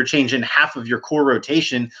every year you're changing half of your core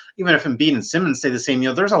rotation, even if Embiid and Simmons stay the same,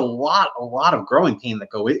 there's a lot of growing pain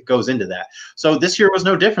that goes into that. So this year was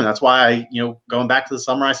no different. That's why going back to the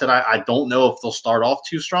summer, I said I don't know if they'll start off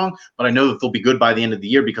too strong, but I know that they'll be good by the end of the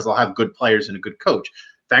year because they'll have good players and a good coach.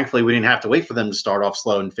 Thankfully, we didn't have to wait for them to start off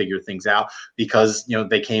slow and figure things out because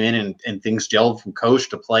they came in and things gelled from coach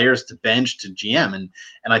to players to bench to GM, and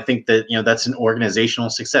I think that that's an organizational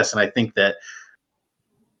success. And I think that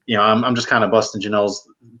I'm just kind of busting Janelle's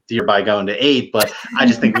deer by going to 8, but I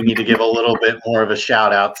just think we need to give a little bit more of a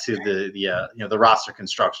shout out to the roster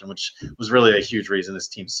construction, which was really a huge reason this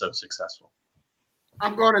team's so successful.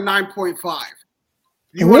 I'm going to 9.5.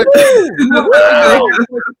 You want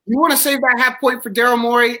to save that half point for Daryl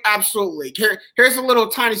Morey? Absolutely. Here's a little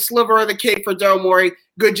tiny sliver of the cake for Daryl Morey.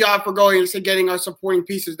 Good job for going and getting our supporting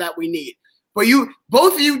pieces that we need. But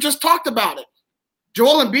both of you just talked about it.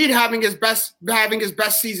 Joel Embiid having his best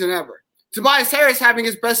season ever. Tobias Harris having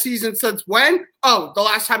his best season since when? Oh, the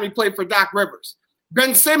last time he played for Doc Rivers.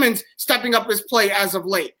 Ben Simmons stepping up his play as of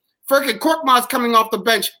late. Furking Korkmaz coming off the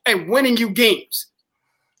bench and winning you games.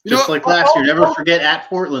 Just like last year, never forget at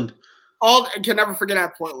Portland. Can never forget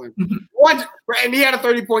at Portland. And he had a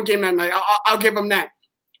 30-point game that night. I'll give him that.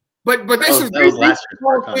 But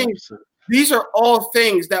these are all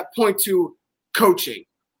things that point to coaching,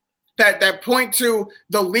 that point to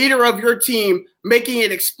the leader of your team making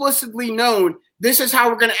it explicitly known this is how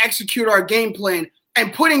we're going to execute our game plan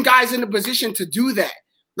and putting guys in a position to do that.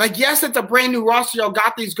 Like, yes, it's a brand new roster. Y'all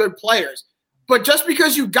got these good players. But just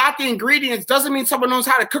because you got the ingredients doesn't mean someone knows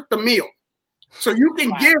how to cook the meal. So you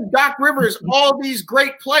can give Doc Rivers all these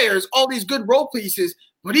great players, all these good role pieces,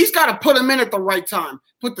 but he's got to put them in at the right time,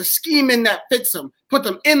 put the scheme in that fits them, put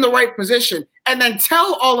them in the right position, and then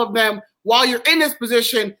tell all of them while you're in this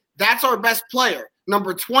position, that's our best player.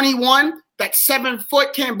 Number 21, that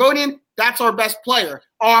 7-foot Cambodian, that's our best player.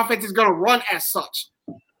 Our offense is going to run as such.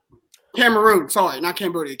 Cameroon, sorry, not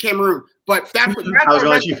Cambodia, Cameroon. But that's I was going to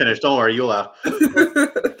let you finish. Don't worry, you'll laugh.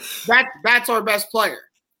 That's our best player.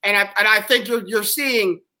 And I think you're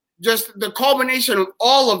seeing just the culmination of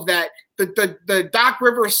all of that, the Doc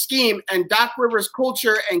Rivers scheme and Doc Rivers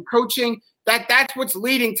culture and coaching, that's what's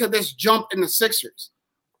leading to this jump in the Sixers.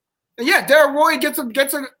 And yeah, Darryl Roy gets a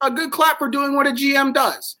good clap for doing what a GM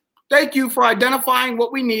does. Thank you for identifying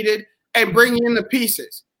what we needed and bringing in the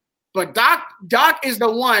pieces. But Doc is the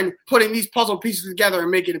one putting these puzzle pieces together and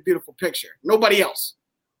making a beautiful picture. Nobody else.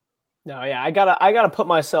 No, yeah, I gotta put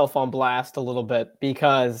myself on blast a little bit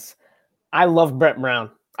because I love Brett Brown.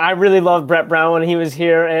 I really loved Brett Brown when he was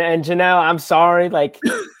here. And Janelle, I'm sorry, like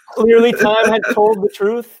clearly time had told the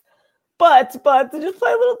truth. But to just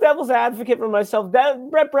play a little devil's advocate for myself,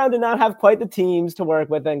 that Brett Brown did not have quite the teams to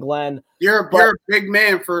work with. And Glenn, you're a big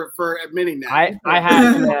man for admitting that. I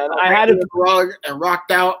had to, man. I had to rug and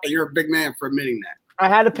rocked out, and you're a big man for admitting that. I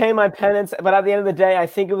had to pay my penance, but at the end of the day, I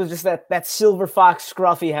think it was just that silver fox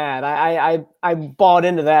scruff he had. I bought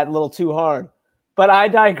into that a little too hard. But I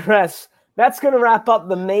digress. That's going to wrap up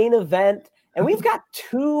the main event, and we've got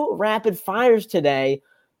 2 rapid fires today.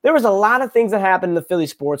 There was a lot of things that happened in the Philly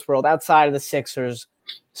sports world outside of the Sixers.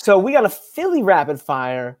 So we got a Philly rapid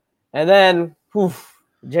fire, and then,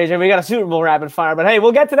 JJ, we got a Super Bowl rapid fire. But hey,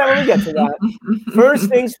 we'll get to that when we get to that. First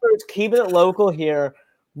things first, keeping it local here.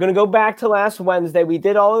 We're going to go back to last Wednesday. We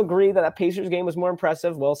did all agree that Pacers game was more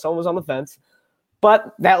impressive. Well, someone was on the fence.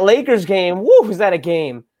 But that Lakers game, was that a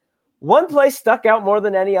game? One play stuck out more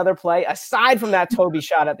than any other play, aside from that Toby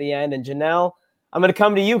shot at the end. And Janelle, I'm going to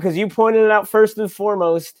come to you because you pointed it out first and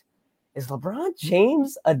foremost. Is LeBron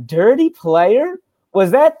James a dirty player?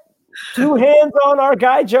 Was that 2 hands on our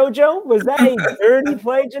guy, JoJo? Was that a dirty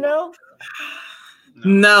play, Janelle?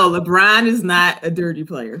 No, LeBron is not a dirty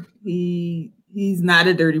player. He's not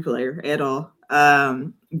a dirty player at all.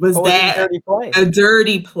 Was that a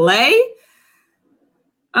dirty play?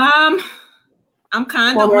 I'm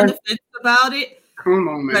kind of on the fence about it. Come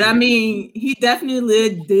on, man. But I mean, he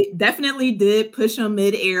definitely did push him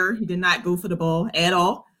midair. He did not go for the ball at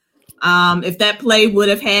all. If that play would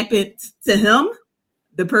have happened to him,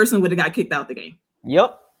 the person would have got kicked out the game.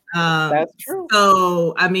 Yep. That's true.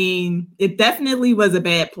 So, I mean, it definitely was a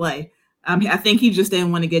bad play. I think he just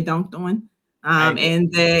didn't want to get dunked on.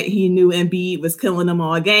 And that he knew Embiid was killing him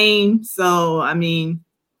all game. So, I mean,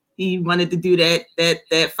 he wanted to do that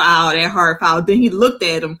foul, that hard foul. Then he looked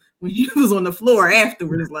at him when he was on the floor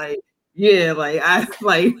afterwards,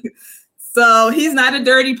 so he's not a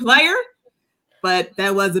dirty player, but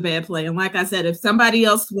that was a bad play. And like I said, if somebody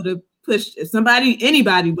else would have pushed,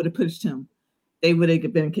 anybody would have pushed him, they would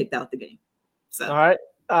have been kicked out the game. So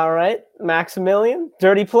all right, Maximilian,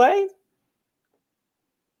 dirty play.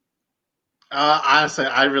 Honestly,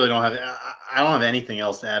 I really don't have. I don't have anything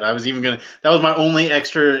else to add. I was even gonna. That was my only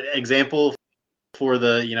extra example for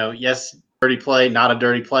the yes, dirty play, not a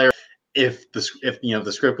dirty player. If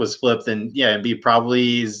the script was flipped, then yeah, Embiid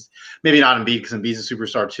probably is, maybe not Embiid because Embiid's a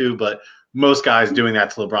superstar too, but most guys doing that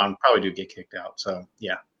to LeBron probably do get kicked out. So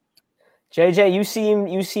yeah. JJ,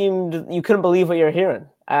 you couldn't believe what you're hearing.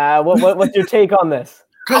 What's your take on this?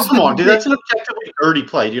 Come on, dude, that's an objectively dirty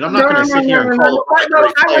play, dude. I'm not going to sit here and call it a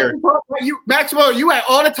dirty player. Maxwell, you had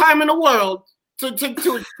all the time in the world to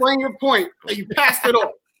explain your point, and you passed it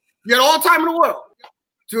off. You had all the time in the world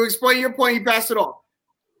to explain your point. You passed it off.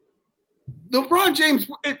 LeBron James,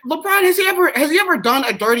 has he ever done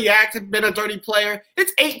a dirty act and been a dirty player?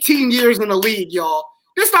 It's 18 years in the league, y'all.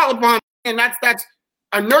 This is not LeBron, and that's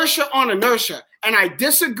inertia on inertia. And I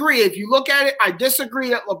disagree. If you look at it, I disagree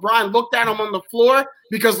that LeBron looked at him on the floor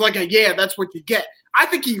because, yeah, that's what you get. I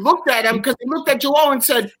think he looked at him because he looked at Joel and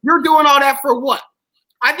said, "You're doing all that for what?"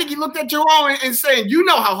 I think he looked at Joel and saying, "You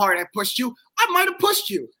know how hard I pushed you. I might have pushed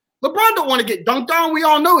you." LeBron don't want to get dunked on. We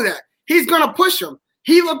all know that. He's going to push him.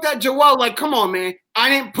 He looked at Joel like, "Come on, man. I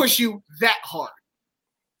didn't push you that hard.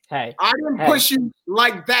 I didn't push you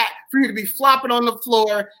like that for you to be flopping on the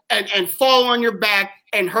floor and fall on your back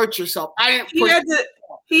and hurt yourself. I didn't push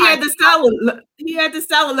He had to sell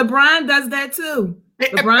it. LeBron does that too.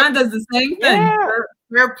 LeBron does the same thing. Yeah,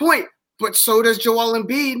 fair point. But so does Joel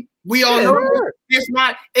Embiid. We all know it's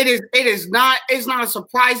not a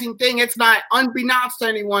surprising thing. It's not unbeknownst to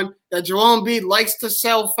anyone that Joel Embiid likes to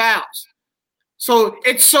sell fouls. So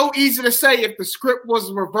it's so easy to say if the script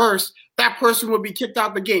was reversed, that person would be kicked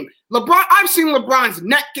out the game. I've seen LeBron's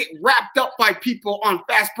neck get wrapped up by people on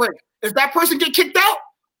fast break. Does that person get kicked out?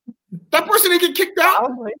 That person didn't get kicked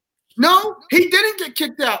out? No, he didn't get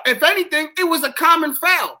kicked out. If anything, it was a common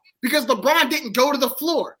foul because LeBron didn't go to the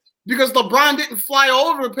floor, because LeBron didn't fly all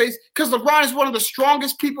over the place, because LeBron is one of the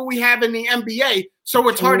strongest people we have in the NBA, so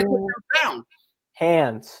it's hard to get him down.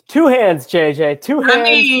 hands. Two hands, JJ. Two hands. I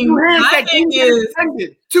mean, my thing is,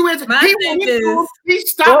 two hands. He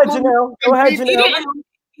stopped. Go ahead, Janelle.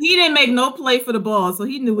 He didn't make no play for the ball, so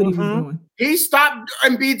he knew what he was doing. He stopped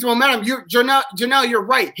Embiid's momentum. Janelle, you're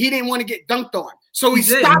right. He didn't want to get dunked on, so he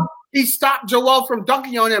stopped. He stopped Joel from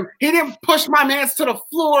dunking on him. He didn't push my man to the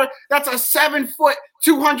floor. That's a 7-foot,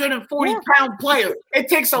 240-pound player. It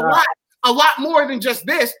takes a lot more than just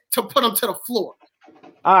this to put him to the floor.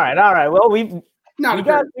 All right. Well, we got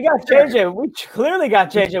JJ. We clearly got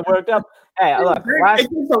JJ worked up. Hey, look. It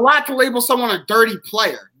takes a lot to label someone a dirty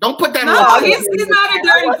player. Don't put that. No, he's not a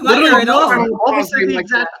dirty player at all. Almost the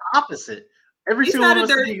exact opposite. Every single one is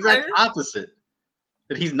the exact opposite.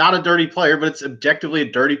 That he's not a dirty player, but it's objectively a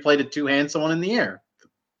dirty play to two-hand someone in the air.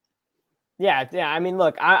 Yeah. I mean,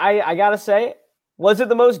 look, I gotta say, was it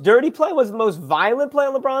the most dirty play? Was it the most violent play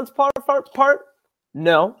on LeBron's part?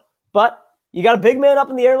 No, but you got a big man up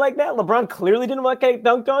in the air like that. LeBron clearly didn't want to get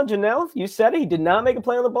dunked on. Janelle, you said it. He did not make a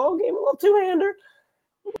play on the ball game. A little two-hander.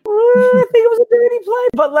 I think it was a dirty play,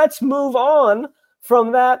 but let's move on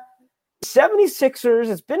from that. 76ers,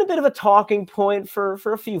 it's been a bit of a talking point for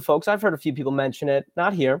a few folks. I've heard a few people mention it,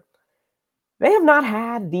 not here. They have not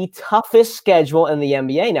had the toughest schedule in the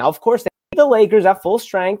NBA. Now, of course, they beat the Lakers at full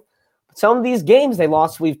strength. But some of these games they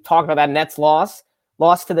lost, we've talked about that Nets lost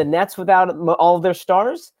to the Nets without all of their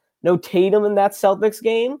stars. No Tatum in that Celtics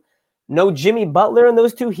game. No Jimmy Butler in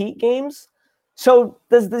those two Heat games. So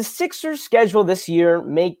does the Sixers schedule this year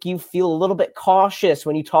make you feel a little bit cautious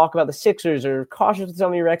when you talk about the Sixers, or cautious with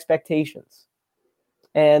some of your expectations?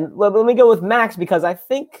 And let me go with Max, because I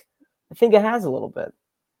think it has a little bit.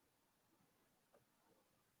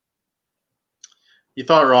 You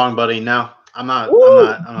thought wrong, buddy. No, I'm not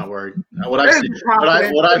worried. What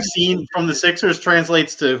I've seen from the Sixers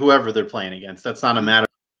translates to whoever they're playing against. That's not a matter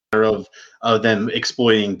of them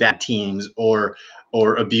exploiting bad teams or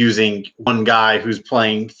abusing one guy who's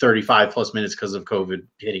playing 35 plus minutes because of COVID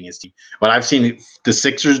hitting his team. What I've seen the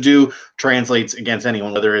Sixers do translates against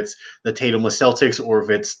anyone, whether it's the Tatumless Celtics or if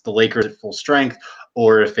it's the Lakers at full strength,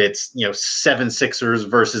 or if it's 7 Sixers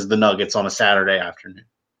versus the Nuggets on a Saturday afternoon.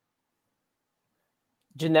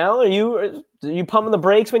 Janelle, are you pumping the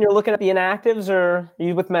brakes when you're looking at the inactives, or are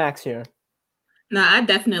you with Max here? No, I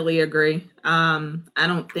definitely agree. I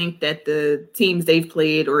don't think that the teams they've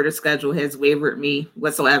played or the schedule has wavered me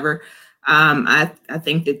whatsoever. I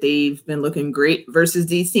think that they've been looking great versus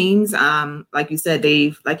these teams. Like you said,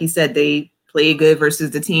 they play good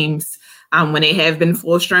versus the teams when they have been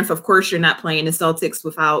full strength. Of course, you're not playing the Celtics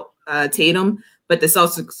without Tatum, but the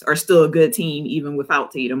Celtics are still a good team even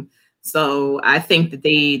without Tatum. So I think that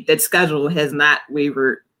that schedule has not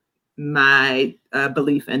wavered my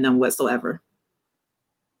belief in them whatsoever.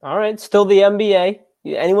 All right, still the NBA.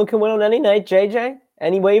 Anyone can win on any night. JJ,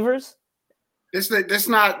 any waivers? This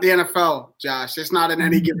not the NFL, Josh. It's not an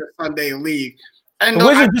any given Sunday league. And the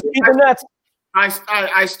Wizards just beat the Nets.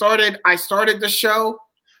 I started the show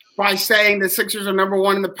by saying the Sixers are number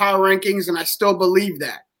 1 in the power rankings, and I still believe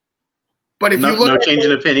that. But if you look, no change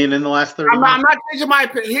in opinion in the last 30 minutes. I'm not changing my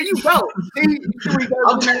opinion. Here you go.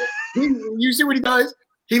 You see what he does?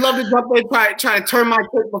 He loved to jump in, try to turn my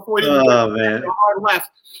take before he hard left.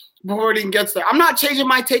 Before it even gets there. I'm not changing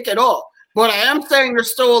my take at all. But I am saying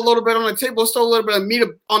there's still a little bit on the table, still a little bit of meat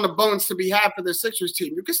on the bones to be had for the Sixers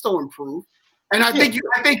team. You can still improve. And I think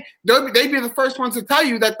they'd be the first ones to tell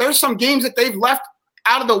you that there's some games that they've left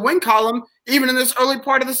out of the win column, even in this early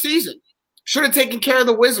part of the season. Should have taken care of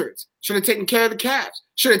the Wizards. Should have taken care of the Cavs.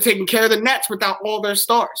 Should have taken care of the Nets without all their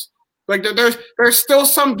stars. Like there's still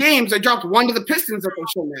some games they dropped 1 to the Pistons that they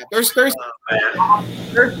shouldn't have.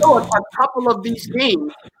 There's still a couple of these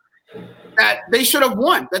games that they should have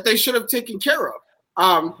won, that they should have taken care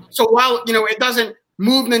of. So while it doesn't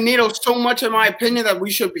move the needle so much, in my opinion, that we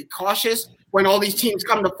should be cautious when all these teams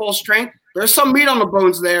come to full strength, there's some meat on the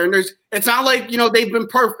bones there, and it's not like they've been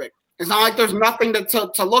perfect. It's not like there's nothing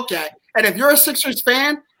to look at. And if you're a Sixers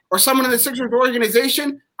fan or someone in the Sixers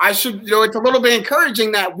organization, it's a little bit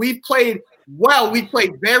encouraging that we've played well. We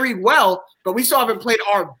played very well, but we still haven't played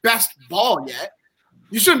our best ball yet.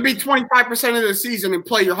 You shouldn't be 25% of the season and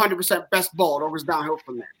play your 100% best ball. It always downhill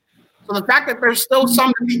from there. So the fact that there's still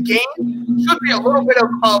some to be gained should be a little bit of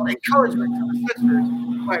encouragement to the Sixers.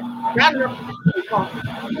 But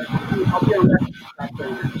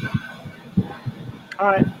all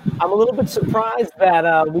right. I'm a little bit surprised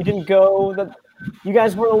that we didn't go that you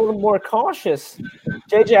guys were a little more cautious.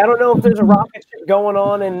 JJ, I don't know if there's a rocket ship going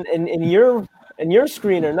on in your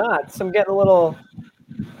screen or not. So I'm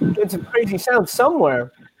getting some crazy sounds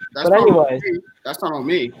somewhere. But anyways, that's not on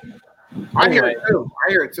me. I hear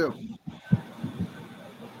it too.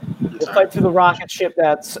 We'll fight through the rocket ship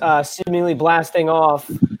that's seemingly blasting off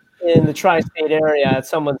in the tri-state area at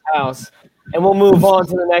someone's house. And we'll move on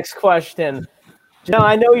to the next question. Janelle,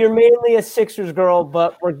 I know you're mainly a Sixers girl,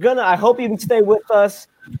 but I hope you can stay with us.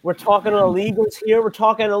 We're talking a little Eagles here. We're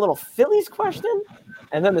talking a little Phillies question.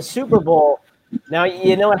 And then the Super Bowl. Now,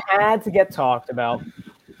 you know, it had to get talked about.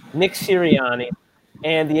 Nick Sirianni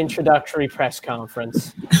and the introductory press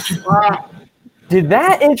conference. Did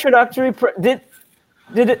that introductory did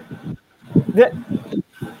Nick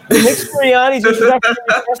Sirianni's introductory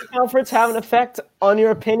press conference have an effect on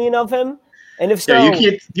your opinion of him? And if so,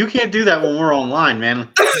 yeah, you can't do that when we're online, man.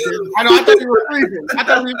 I know. I thought you were freezing.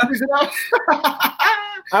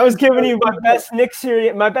 I was giving you my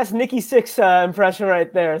best Nicky Six impression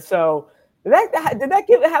right there. So did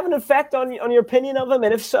that have an effect on your opinion of him?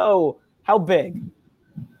 And if so, how big?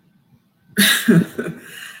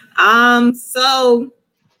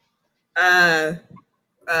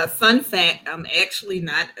 Fun fact, I'm actually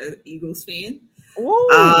not an Eagles fan.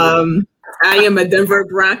 Whoa. I am a Denver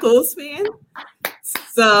Broncos fan.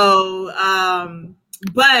 So,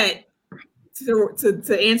 but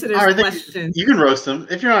to answer this question, you can roast them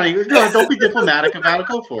if you're not Eagles. Don't be diplomatic about it.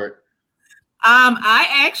 Go for it.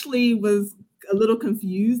 I actually was a little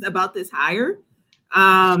confused about this hire,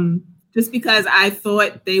 just because I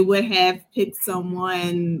thought they would have picked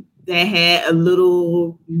someone that had a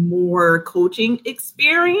little more coaching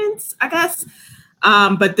experience, I guess.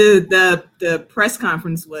 But the press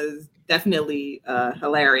conference was definitely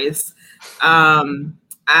hilarious.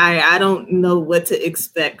 I don't know what to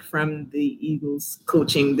expect from the Eagles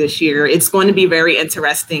coaching this year. It's going to be very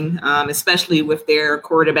interesting, especially with their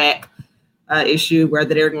quarterback issue,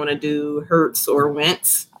 whether they're going to do Hurts or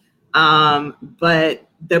Wentz. But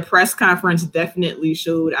the press conference definitely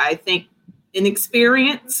showed, I think,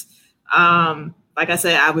 inexperience. Like I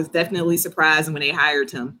said, I was definitely surprised when they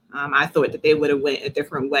hired him. I thought that they would have went a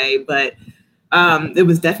different way, but it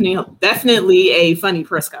was definitely a funny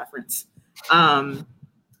press conference.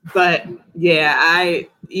 But yeah,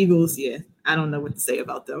 Eagles, I don't know what to say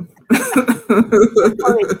about them.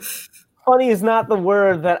 Funny is not the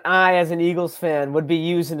word that I, as an Eagles fan, would be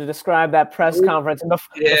using to describe that press conference. And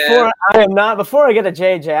before I get to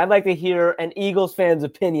JJ, I'd like to hear an Eagles fan's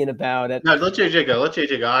opinion about it. No, let JJ go.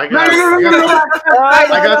 I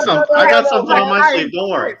got something on my sleeve. Don't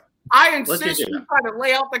worry. I insist you try to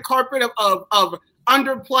lay out the carpet of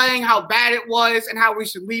underplaying how bad it was and how we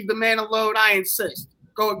should leave the man alone. I insist.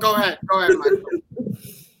 Go ahead, Michael.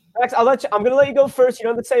 Max, I'm going to let you go first. You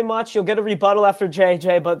don't have to say much. You'll get a rebuttal after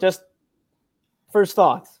JJ, but just first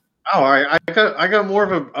thoughts. Oh, all right. I got more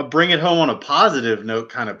of a bring it home on a positive note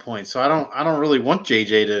kind of point. So I don't really want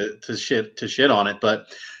JJ to shit on it, but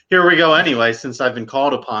here we go anyway, since I've been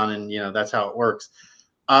called upon, and that's how it works.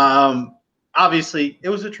 Obviously, it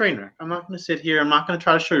was a train wreck. I'm not going to sit here. I'm not going to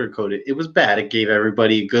try to sugarcoat it. It was bad. It gave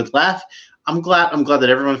everybody a good laugh. I'm glad that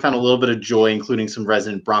everyone found a little bit of joy, including some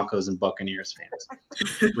resident Broncos and Buccaneers fans.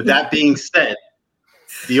 With that being said,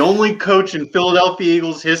 the only coach in Philadelphia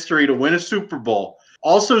Eagles history to win a Super Bowl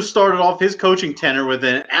also started off his coaching tenure with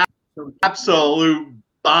an absolute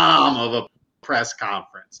bomb of a press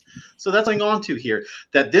conference. So that's going on to here,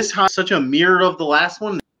 that this is such a mirror of the last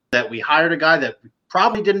one, that we hired a guy that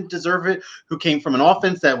probably didn't deserve it, who came from an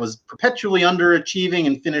offense that was perpetually underachieving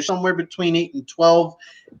and finished somewhere between 8 and 12.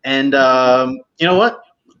 And you know what?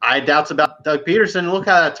 I had doubts about Doug Peterson. Look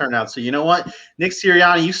how that turned out. So you know what? Nick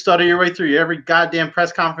Sirianni, you stutter your way through every goddamn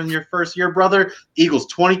press conference in your first year, brother. Eagles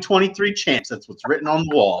 2023 champs. That's what's written on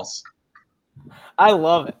the walls. I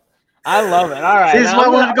love it. All right. This is why I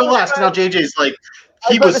wanted to go last. Now JJ's like,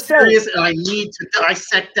 he was serious, and I need to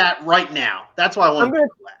dissect that right now. That's why I wanted to go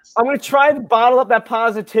last. I'm going to try to bottle up that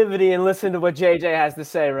positivity and listen to what JJ has to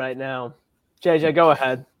say right now. JJ, go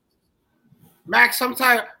ahead. Max,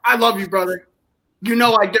 sometimes I love you, brother. You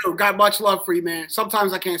know I do. Got much love for you, man.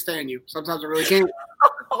 Sometimes I can't stand you. Sometimes I really can't.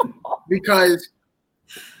 Because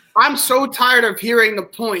I'm so tired of hearing the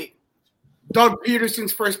point. Doug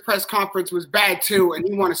Peterson's first press conference was bad, too, and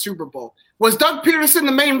he won a Super Bowl. Was Doug Peterson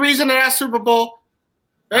the main reason of that Super Bowl?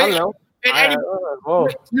 I don't know.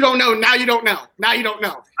 You don't know. Now you don't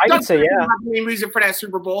know. I can say, yeah. The main reason for that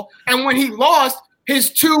Super Bowl. And when he lost,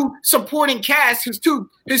 his two supporting cast, his two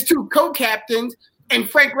co-captains, and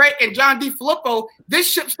Frank Wright and John DeFilippo, this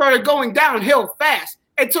ship started going downhill fast.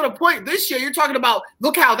 And to the point this year, you're talking about,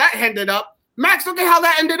 look how that ended up. Max, look at how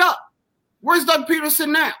that ended up. Where's Doug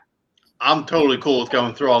Peterson now? I'm totally cool with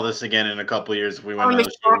going through all this again in a couple of years if we win another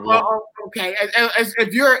Super Bowl. Okay,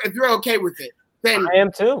 if you're okay with it, then I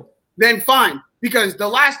am too. Then fine, because the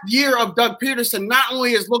last year of Doug Peterson not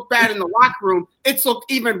only has looked bad in the locker room, it's looked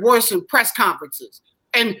even worse in press conferences.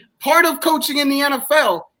 And part of coaching in the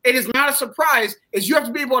NFL, it is not a surprise, is you have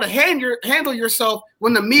to be able to handle yourself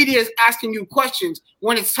when the media is asking you questions,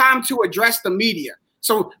 when it's time to address the media.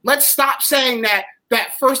 So let's stop saying that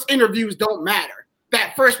first interviews don't matter,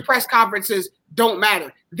 that first press conferences don't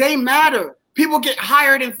matter. They matter. People get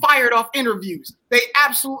hired and fired off interviews. They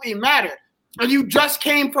absolutely matter. And you just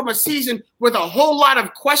came from a season with a whole lot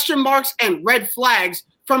of question marks and red flags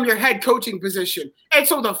from your head coaching position. And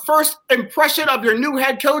so the first impression of your new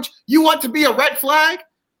head coach, you want to be a red flag?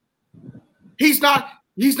 He's not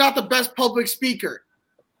the best public speaker.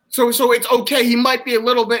 So it's okay. He might be a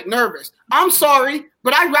little bit nervous. I'm sorry,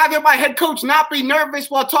 but I'd rather my head coach not be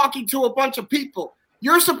nervous while talking to a bunch of people.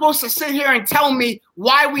 You're supposed to sit here and tell me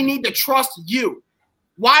why we need to trust you,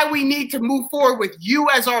 why we need to move forward with you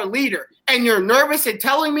as our leader. And you're nervous in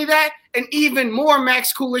telling me that? And even more,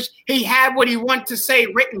 Max Coolish, he had what he wanted to say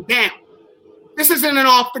written down. This isn't an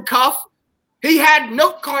off the cuff. He had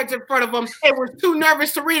note cards in front of him and was too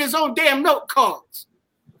nervous to read his own damn note cards.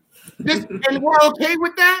 And we're okay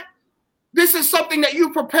with that? This is something that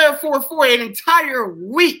you prepare for an entire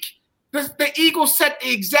week. The Eagles set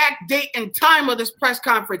the exact date and time of this press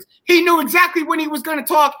conference. He knew exactly when he was going to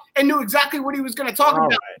talk and knew exactly what he was going to talk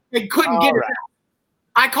about. They couldn't get it out.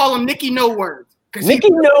 I call him Nicky No Words. Nicky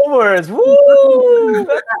No Words. Woo!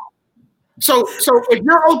 So if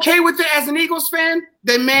you're okay with it as an Eagles fan,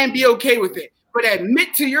 then man, be okay with it. But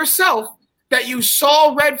admit to yourself that you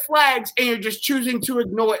saw red flags and you're just choosing to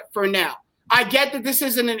ignore it for now. I get that this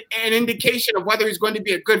isn't an indication of whether he's going to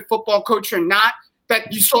be a good football coach or not,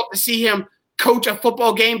 that you still have to see him coach a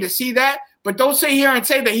football game to see that. But don't sit here and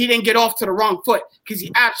say that he didn't get off to the wrong foot, because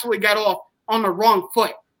he absolutely got off on the wrong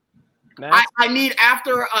foot. I need,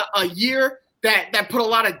 after a year that put a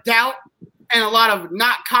lot of doubt and a lot of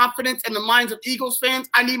not confidence in the minds of Eagles fans,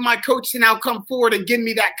 I need my coach to now come forward and give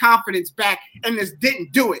me that confidence back, and this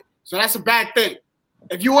didn't do it. So that's a bad thing.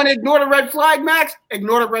 If you want to ignore the red flag, Max,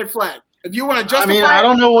 ignore the red flag. If you want to justify I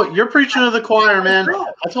don't know what you're preaching to the choir, man.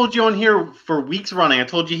 I told you on here for weeks running. I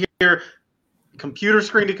told you here, computer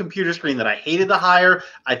screen to computer screen, that I hated the hire.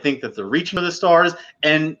 I think that they're reaching for the stars.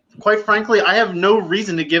 And quite frankly, I have no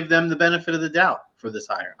reason to give them the benefit of the doubt for this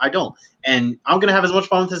hire. I don't. And I'm going to have as much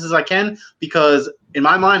fun with this as I can, because in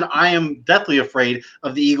my mind, I am deathly afraid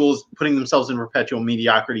of the Eagles putting themselves in perpetual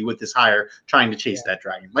mediocrity with this hire, trying to chase that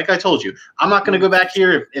dragon. Like I told you, I'm not going to go back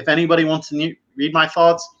here. If anybody wants to read my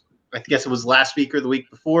thoughts, I guess it was last week or the week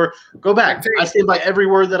before, go back. I stand by every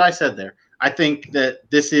word that I said there. I think that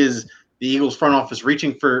this is the Eagles front office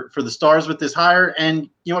reaching for the stars with this hire. And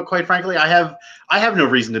you know what, quite frankly, I have no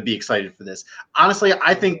reason to be excited for this. Honestly,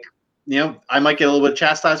 I think, I might get a little bit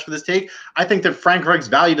chastised for this take. I think that Frank Reich's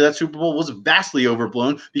value to that Super Bowl was vastly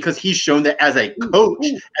overblown, because he's shown that as a coach,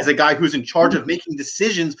 as a guy who's in charge of making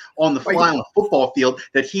decisions on the fly on the football field,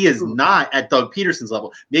 that he is not at Doug Peterson's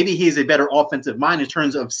level. Maybe he is a better offensive mind in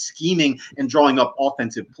terms of scheming and drawing up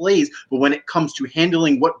offensive plays, but when it comes to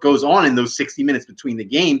handling what goes on in those 60 minutes between the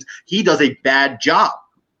games, he does a bad job.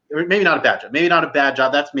 Or maybe not a bad job. Maybe not a bad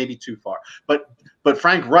job. That's maybe too far. But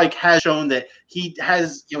Frank Reich has shown that he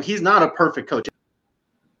has, he's not a perfect coach.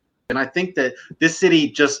 And I think that this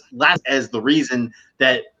city just lasts as the reason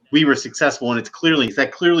that we were successful. And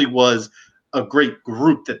that clearly was a great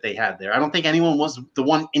group that they had there. I don't think anyone was the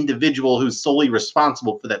one individual who's solely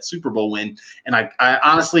responsible for that Super Bowl win. And I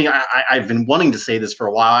honestly, I've been wanting to say this for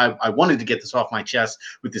a while. I wanted to get this off my chest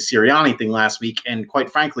with the Sirianni thing last week. And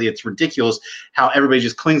quite frankly, it's ridiculous how everybody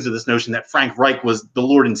just clings to this notion that Frank Reich was the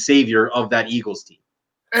Lord and Savior of that Eagles team.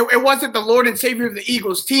 It wasn't the Lord and Savior of the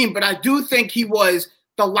Eagles team, but I do think he was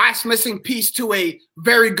the last missing piece to a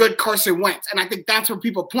very good Carson Wentz. And I think that's what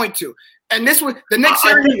people point to. And this was the next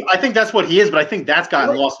series. I think that's what he is, but I think that's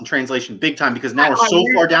gotten lost in translation big time, because now we're so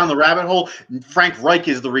far down the rabbit hole. Frank Reich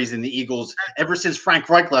is the reason the Eagles, ever since Frank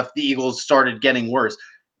Reich left, the Eagles started getting worse.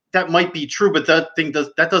 That might be true, but that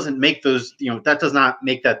doesn't make those, that does not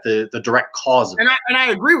make that the direct cause of it. And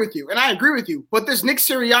I agree with you. But this Nick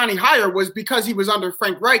Sirianni hire was because he was under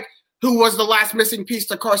Frank Reich, who was the last missing piece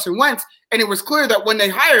to Carson Wentz. And it was clear that when they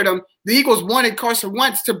hired him, the Eagles wanted Carson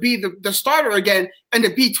Wentz to be the starter again and to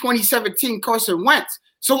be 2017 Carson Wentz.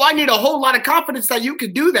 So I need a whole lot of confidence that you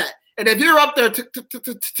could do that. And if you're up there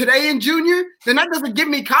today in junior, then that doesn't give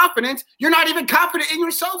me confidence. You're not even confident in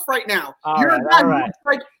yourself right now.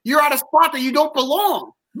 Like you're at a spot that you don't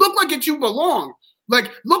belong. Look like it you belong.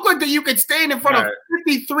 Look like that you could stand in front of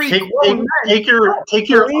 53. Take your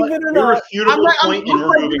irrefutable point, and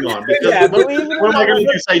we're moving on. Because what am I going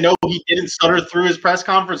to do? Say no, he didn't stutter through his press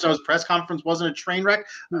conference. So his press conference wasn't a train wreck.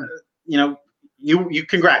 You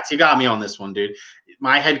congrats. You got me on this one, dude.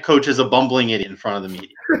 My head coach is a bumbling idiot in front of the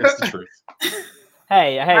media. That's the truth.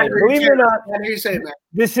 Hey, believe it or not,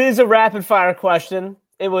 this is a rapid fire question.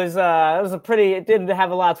 It did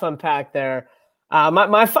have a lot to unpack there.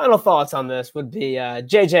 My final thoughts on this would be,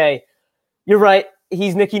 JJ, you're right.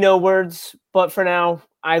 He's Nicky No words, but for now,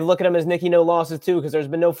 I look at him as Nicky No losses too, because there's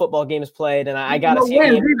been no football games played, and I got to see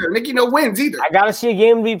a game. Nicky No wins either. I got to see a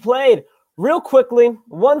game be played. Real quickly,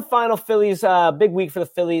 one final Phillies, big week for the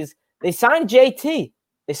Phillies. They signed JT.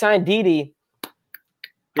 They signed Dede.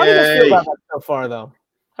 How do you guys feel about that so far, though?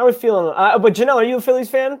 How are we feeling? But Janelle, are you a Phillies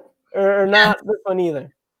fan or not? This one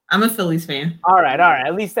either. I'm a Phillies fan. All right.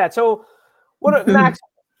 At least that. So, what, Max?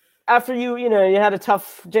 After you had a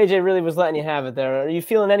tough. JJ really was letting you have it there. Are you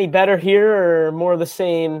feeling any better here, or more of the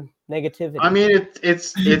same negativity? I mean,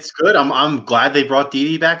 it's good. I'm glad they brought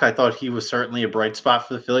Dede back. I thought he was certainly a bright spot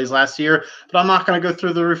for the Phillies last year, but I'm not going to go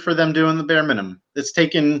through the roof for them doing the bare minimum. It's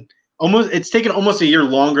taken almost a year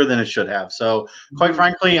longer than it should have. So, quite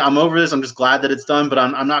frankly, I'm over this. I'm just glad that it's done, but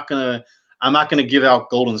I'm not gonna give out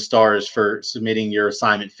golden stars for submitting your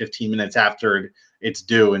assignment 15 minutes after it's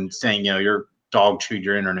due and saying your dog chewed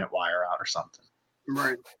your internet wire out or something.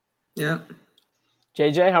 Right. Yeah.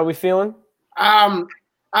 JJ, how are we feeling? I'm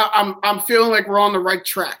feeling like we're on the right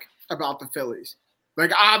track about the Phillies.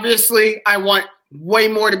 Like, obviously, I want way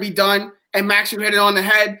more to be done. And Max, you hit it on the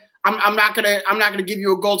head. I'm not gonna give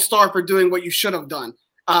you a gold star for doing what you should have done.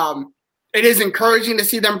 It is encouraging to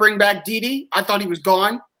see them bring back Dede. I thought he was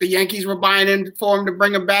gone. The Yankees were buying in for him to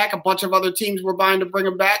bring him back. A bunch of other teams were buying to bring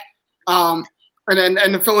him back. And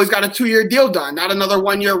the Phillies got a 2-year deal done, not another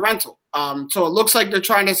 1-year rental. So it looks like they're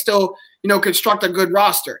trying to still, construct a good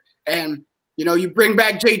roster. And, you bring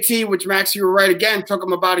back JT, which Max, you were right again, took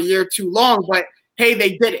them about a year too long, but hey,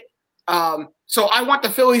 they did it. So I want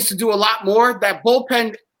the Phillies to do a lot more. That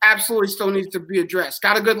bullpen absolutely still needs to be addressed.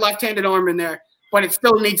 Got a good left-handed arm in there, but it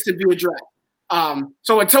still needs to be addressed.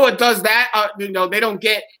 So until it does that, they don't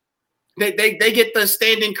get they get the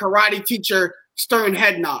standing karate teacher stern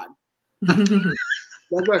head nod. You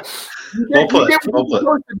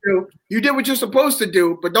did what you're supposed to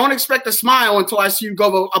do, but don't expect a smile until I see you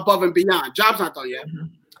go above and beyond. Job's not done yet.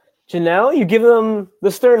 Janelle, you give them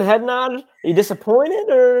the stern head nod? Are you disappointed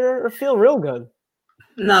or feel real good?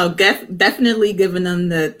 No, definitely giving them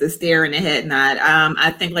the stare and the head nod.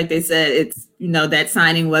 I think, like they said, it's that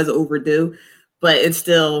signing was overdue, but it's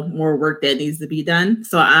still more work that needs to be done.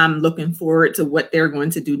 So I'm looking forward to what they're going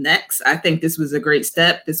to do next. I think this was a great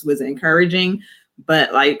step. This was encouraging,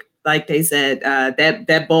 but like they said,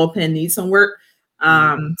 that bullpen needs some work.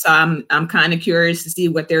 So I'm kind of curious to see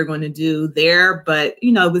what they're going to do there. But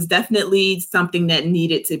it was definitely something that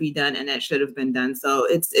needed to be done and that should have been done. So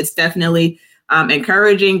it's definitely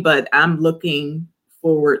encouraging, but I'm looking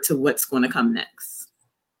forward to what's going to come next.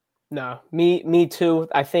 No, me too.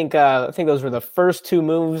 I think those were the first two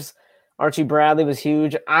moves. Archie Bradley was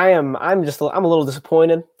huge. I'm a little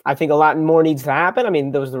disappointed. I think a lot more needs to happen. I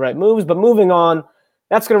mean, those are the right moves, but moving on,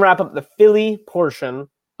 that's going to wrap up the Philly portion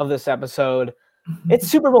of this episode. It's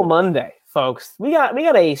Super Bowl Monday, folks. We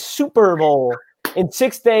got a Super Bowl in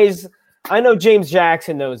 6 days. I know James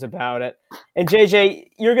Jackson knows about it. And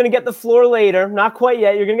JJ, you're going to get the floor later. Not quite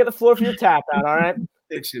yet. You're going to get the floor for your tap out, all right?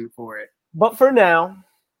 Itching for it. But for now,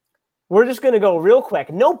 we're just going to go real quick.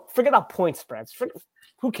 Forget about point spreads.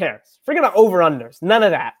 Who cares? Forget about over-unders. None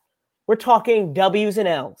of that. We're talking W's and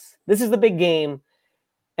L's. This is the big game.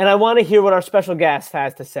 And I want to hear what our special guest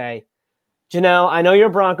has to say. Janelle, I know you're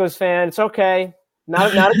a Broncos fan. It's okay.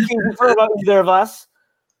 Not a team for either of us.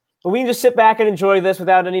 But we can just sit back and enjoy this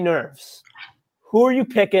without any nerves. Who are you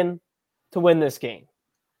picking to win this game?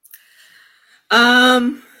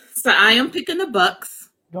 So I am picking the Bucks.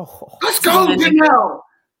 Oh. Let's go, Janelle.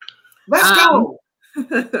 Let's go.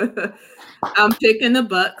 I'm picking the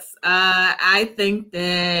Bucks. I think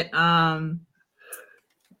that Tom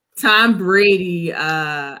Brady,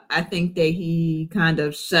 I think that he kind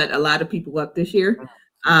of shut a lot of people up this year.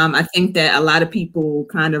 I think that a lot of people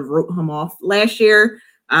kind of wrote him off last year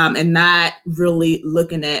and not really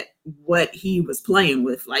looking at what he was playing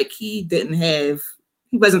with. Like, he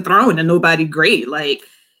wasn't throwing to nobody great. Like,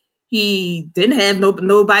 he didn't have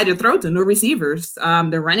nobody to throw to, no receivers.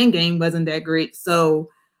 The running game wasn't that great. So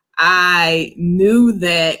I knew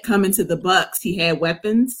that coming to the Bucks, he had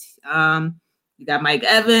weapons. He got Mike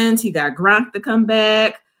Evans. He got Gronk to come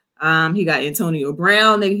back. He got Antonio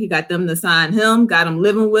Brown. He got them to sign him, got him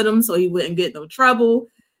living with him so he wouldn't get no trouble.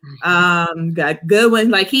 Got good ones.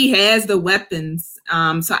 Like, he has the weapons.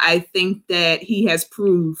 So I think that he has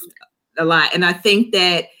proved a lot. And I think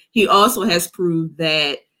that he also has proved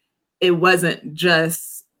that it wasn't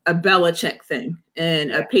just a Belichick thing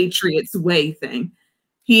and a Patriots way thing.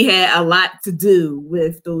 he had a lot to do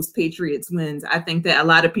with those Patriots wins. I think that a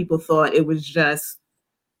lot of people thought it was just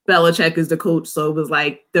Belichick is the coach, so it was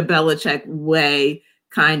like the Belichick way,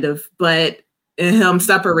 kind of. But him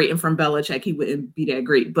separating from Belichick, he wouldn't be that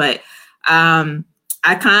great. But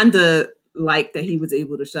I kind of like that he was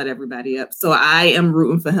able to shut everybody up. So I am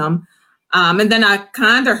rooting for him. And then I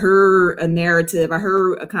kind of heard a narrative. I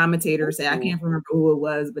heard a commentator say, I can't remember who it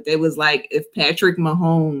was, but it was like, if Patrick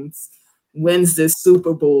Mahomes wins this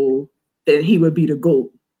Super Bowl, then he would be the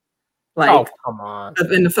GOAT. Like, come on. Of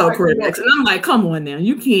NFL quarterbacks. And I'm like, come on now.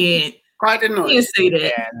 You can't say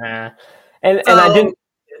that. Yeah, nah. And I didn't.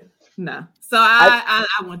 No. So I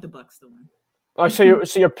want the Bucs to win. Oh, so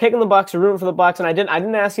you're picking the Bucs, you're rooting for the Bucs, and I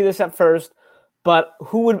didn't ask you this at first, but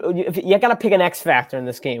who would you got to pick an X factor in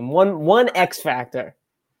this game? One X factor.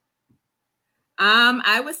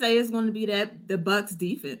 I would say it's going to be the Bucs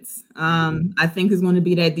defense. I think it's going to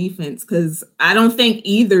be that defense because I don't think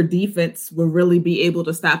either defense will really be able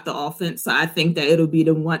to stop the offense. So I think that it'll be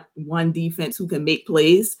the one defense who can make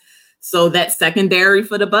plays. So that secondary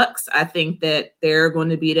for the Bucs, I think that they're going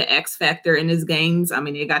to be the X factor in this games. I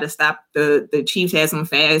mean, they got to stop the Chiefs have some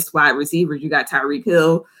fast wide receivers. You got Tyreek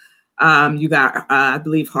Hill. You got, I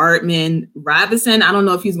believe, Hardman. Robinson, I don't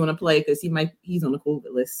know if he's going to play because he's on the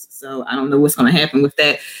COVID list. So I don't know what's going to happen with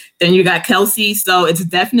that. Then you got Kelsey. So it's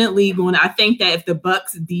definitely I think that if the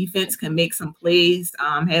Bucs defense can make some plays,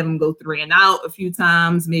 have them go 3 and out a few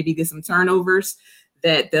times, maybe get some turnovers,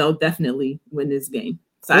 that they'll definitely win this game.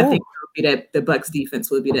 So I think the Bucs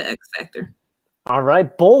defense will be the X factor. All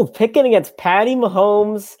right, bold picking against Patty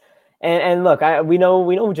Mahomes. And look, we know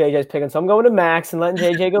who JJ's picking, so I'm going to Max and letting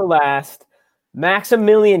JJ go last.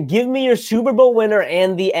 Maximilian, give me your Super Bowl winner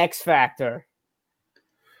and the X factor.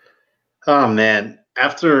 Oh man,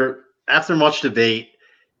 after much debate,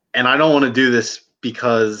 and I don't want to do this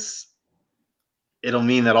because it'll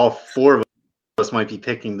mean that all 4 of us might be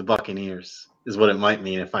picking the Buccaneers, is what it might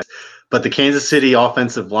mean but the Kansas City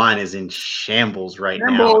offensive line is in shambles right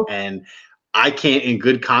now, and I can't, in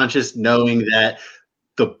good conscience, knowing that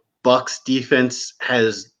the Bucs defense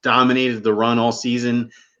has dominated the run all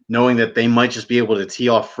season, knowing that they might just be able to tee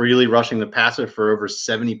off freely, rushing the passer for over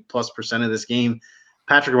 70+% of this game.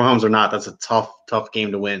 Patrick Mahomes or not, that's a tough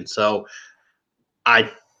game to win. So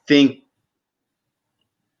I think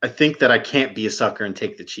that I can't be a sucker and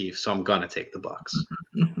take the Chiefs, so I'm gonna take the Bucs.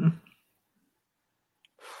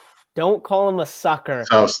 Don't call him a sucker.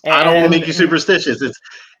 So I don't want to make you superstitious.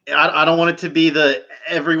 I don't want it to be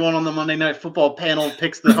everyone on the Monday Night Football panel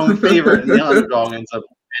picks the home favorite and the underdog ends up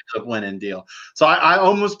winning deal. So I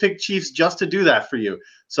almost picked Chiefs just to do that for you.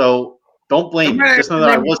 So don't blame me. Just know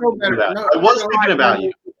that I was thinking about that. I was thinking about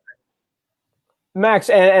you. Max,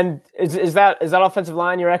 and is that offensive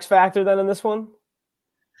line your X factor then in this one?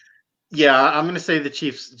 Yeah, I'm going to say the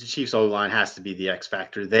Chiefs O-line has to be the X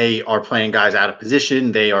factor. They are playing guys out of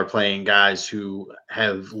position. They are playing guys who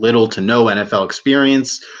have little to no NFL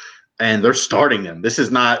experience, and they're starting them. This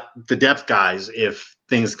is not the depth guys if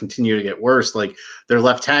things continue to get worse. Like, their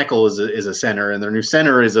left tackle is a center, and their new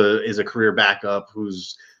center is a career backup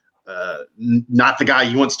who's not the guy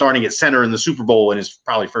you want starting at center in the Super Bowl in his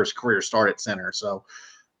probably first career start at center. So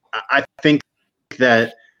I think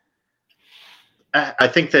that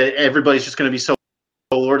everybody's just going to be so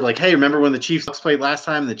bored. Like, hey, remember when the Chiefs played last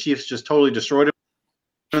time and the Chiefs just totally destroyed them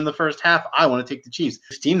in the first half? I want to take the Chiefs.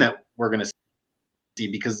 This team that we're going to see,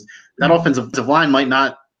 because that offensive line might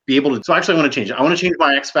not be able to. So actually, I want to change it. I want to change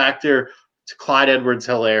my X factor to Clyde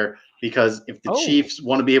Edwards-Helaire, because if the Chiefs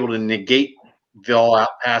want to be able to negate the all-out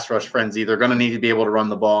pass rush frenzy, they're going to need to be able to run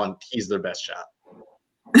the ball, and he's their best shot.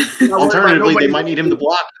 Alternatively, they might need him to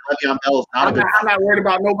block. Le'Veon Bell is not I'm not worried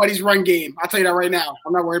about nobody's run game. I'll tell you that right now.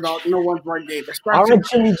 I'm not worried about no one's run game. All right,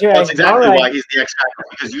 Jimmy J. That's exactly why he's the X factor,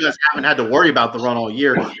 because you guys haven't had to worry about the run all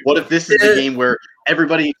year. What if this is a game where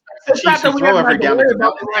everybody, the Chiefs, who throw every down and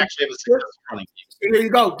actually have a successful running game? There you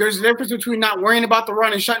go. There's a difference between not worrying about the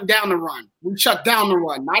run and shutting down the run. We shut down the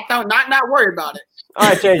run, not worry about it. All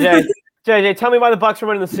right, JJ. JJ, tell me why the Bucs are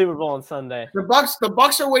winning the Super Bowl on Sunday. The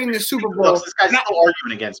Bucs are winning the Super Bowl. This guy's still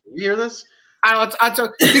arguing against me. You hear this?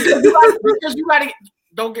 Because you got to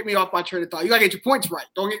don't get me off my train of thought. You got to get your points right.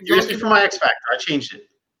 You're asking for my X factor. I changed it.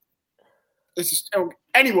 It's just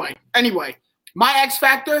anyway. My X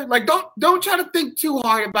factor, like don't try to think too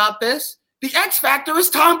hard about this. The X factor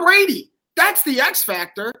is Tom Brady. That's the X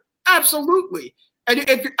factor, absolutely.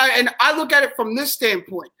 And I look at it from this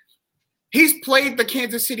standpoint. He's played the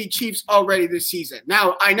Kansas City Chiefs already this season.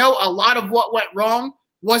 Now, I know a lot of what went wrong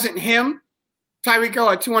wasn't him. Tyreek Hill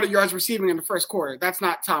had 200 yards receiving in the first quarter. That's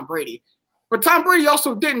not Tom Brady. But Tom Brady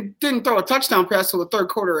also didn't throw a touchdown pass till the third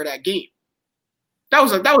quarter of that game. That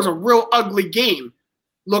was a real ugly game.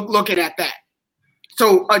 Looking at that.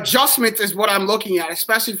 So adjustments is what I'm looking at,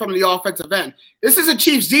 especially from the offensive end. This is a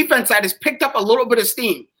Chiefs defense that has picked up a little bit of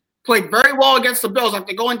steam. Played very well against the Bills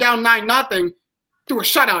after going down 9-0, threw a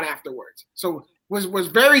shutout afterwards. So was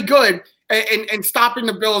very good in stopping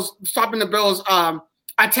the Bills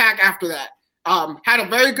attack after that. Had a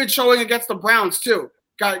very good showing against the Browns too.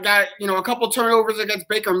 Got a couple turnovers against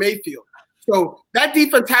Baker Mayfield. So that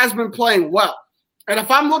defense has been playing well. And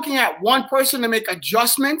if I'm looking at one person to make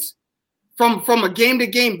adjustments from a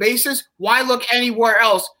game-to-game basis, why look anywhere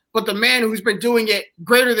else but the man who's been doing it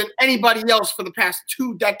greater than anybody else for the past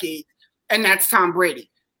 2 decades, and that's Tom Brady.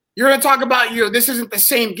 You're going to talk about, this isn't the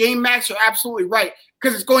same game, Max. You're absolutely right,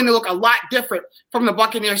 because it's going to look a lot different from the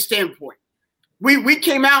Buccaneers standpoint. We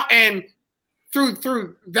came out and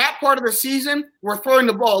through that part of the season, we're throwing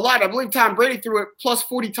the ball a lot. I believe Tom Brady threw it plus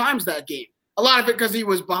 40 times that game. A lot of it because he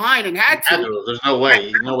was behind and had to. There's no way.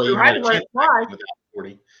 You had a chance with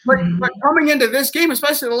 40. But coming into this game,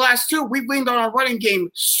 especially the last 2, we've leaned on our running game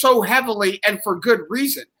so heavily and for good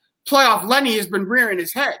reason. Playoff Lenny has been rearing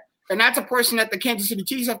his head, and that's a person that the Kansas City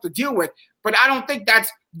Chiefs have to deal with. But I don't think that's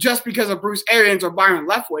just because of Bruce Arians or Byron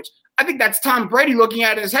Leftwich. I think that's Tom Brady looking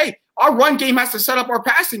at it as, hey, our run game has to set up our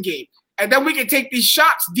passing game, and then we can take these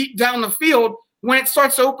shots deep down the field when it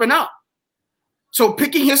starts to open up. So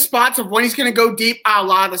picking his spots of when he's going to go deep, a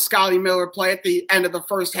la the Scotty Miller play at the end of the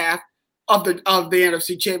first half of the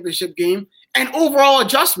NFC Championship game, and overall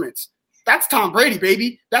adjustments. That's Tom Brady,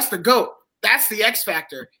 baby. That's the GOAT. That's the X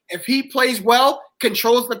factor. If he plays well,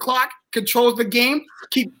 controls the clock, controls the game,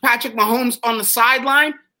 keep Patrick Mahomes on the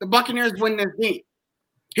sideline, the Buccaneers win this game.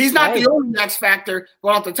 He's not the only X factor, but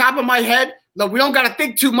off the top of my head, look, we don't got to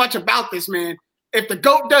think too much about this, man. If the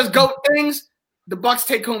GOAT does GOAT things, the Bucs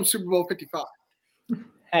take home Super Bowl 55.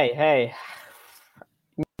 Hey.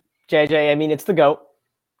 JJ, I mean, it's the GOAT.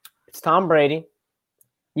 It's Tom Brady.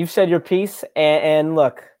 You've said your piece, and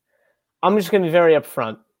look, I'm just going to be very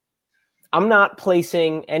upfront. I'm not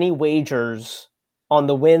placing any wagers on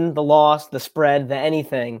the win, the loss, the spread, the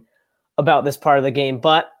anything about this part of the game,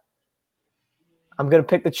 but I'm going to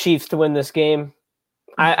pick the Chiefs to win this game.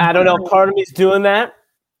 I don't know. Part of me is doing that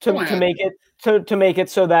to make it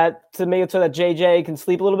so that JJ can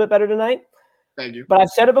sleep a little bit better tonight. Thank you. But I've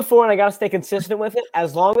said it before, and I got to stay consistent with it.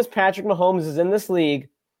 As long as Patrick Mahomes is in this league,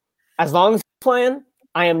 as long as he's playing,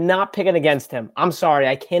 I am not picking against him. I'm sorry.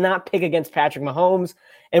 I cannot pick against Patrick Mahomes.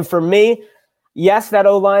 And for me, yes, that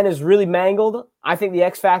O-line is really mangled. I think the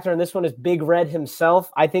X factor in this one is Big Red himself.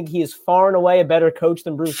 I think he is far and away a better coach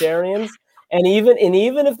than Bruce Arians. And even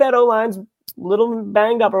if that O-line's a little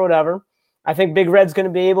banged up or whatever, I think Big Red's going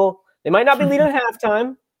to be able – they might not be leading at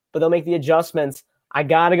halftime, but they'll make the adjustments. I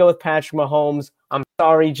got to go with Patrick Mahomes. I'm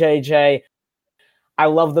sorry, JJ. I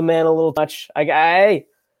love the man a little much.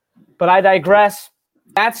 But I digress.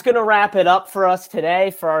 That's going to wrap it up for us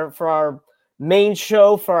today for our main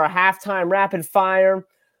show, for our halftime rapid fire.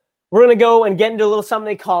 We're going to go and get into a little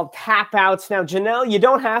something called tap outs. Now, Janelle, you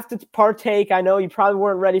don't have to partake. I know you probably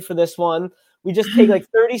weren't ready for this one. We just take like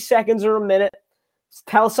 30 seconds or a minute.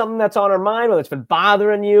 Tell something that's on our mind, whether it's been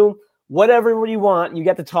bothering you, whatever you want, you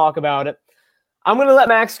get to talk about it. I'm going to let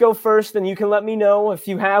Max go first, and you can let me know if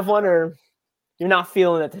you have one or you're not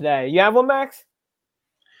feeling it today. You have one, Max?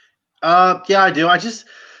 Yeah, I do. The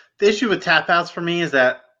issue with tap outs for me is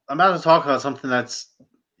that I'm about to talk about something that's,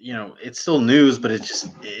 it's still news, but it's just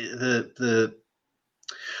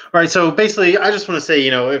all right. So basically, I just want to say,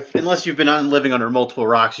 unless you've been living under multiple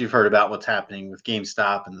rocks, you've heard about what's happening with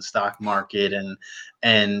GameStop and the stock market and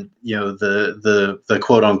the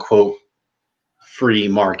quote unquote free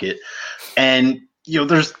market. And,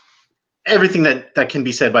 there's everything that can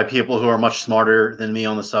be said by people who are much smarter than me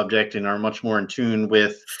on the subject and are much more in tune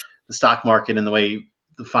with the stock market and the way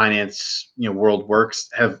the finance world works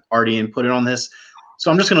have already inputted on this. So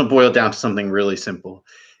I'm just going to boil it down to something really simple.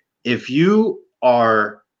 If you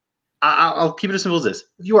are, I'll keep it as simple as this.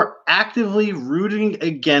 If you are actively rooting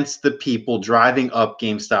against the people driving up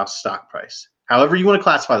GameStop's stock price, however you want to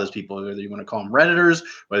classify those people, whether you want to call them Redditors,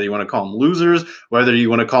 whether you want to call them losers, whether you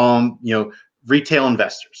want to call them, retail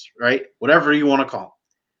investors, right? Whatever you want to call them.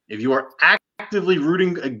 If you are actively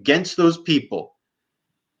rooting against those people,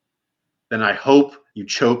 then I hope you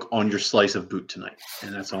choke on your slice of boot tonight.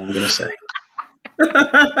 And that's all I'm going to say.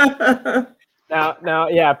 Now,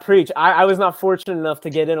 yeah, preach. I was not fortunate enough to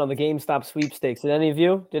get in on the GameStop sweepstakes. Did any of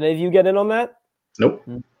you get in on that? Nope.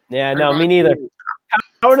 Yeah, no, me neither.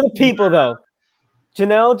 How are the people, though?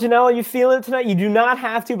 Janelle, are you feeling it tonight? You do not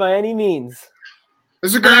have to by any means.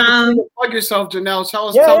 This is a good opportunity to plug yourself, Janelle. Tell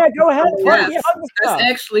us. Yeah, go ahead. That's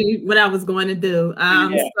actually what I was going to do.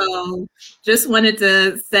 So just wanted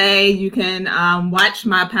to say you can watch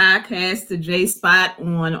my podcast, The J Spot,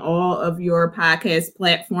 on all of your podcast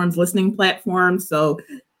platforms, listening platforms. So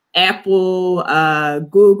Apple,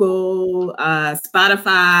 Google,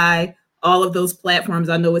 Spotify, all of those platforms.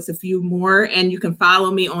 I know it's a few more. And you can follow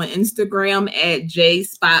me on Instagram at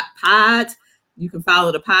JSpotPod. You can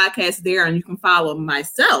follow the podcast there, and you can follow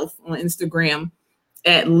myself on Instagram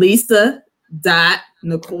at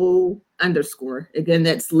Lisa.Nicole_. Again,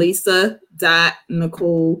 that's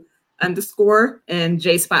Lisa.Nicole_ and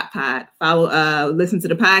JSpotPod. Follow, listen to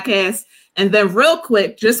the podcast. And then real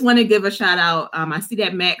quick, just want to give a shout out. I see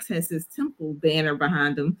that Max has his Temple banner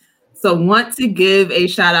behind him. So want to give a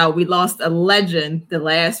shout out. We lost a legend the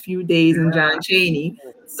last few days in John Chaney.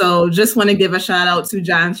 So just want to give a shout out to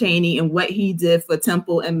John Chaney and what he did for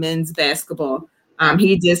Temple and men's basketball.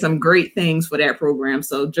 He did some great things for that program.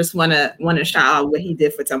 So just want to shout out what he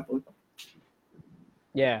did for Temple.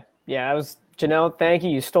 Yeah, I was Janelle. Thank you.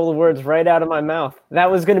 You stole the words right out of my mouth. That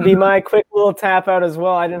was going to be my quick little tap out as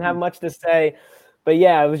well. I didn't have much to say, but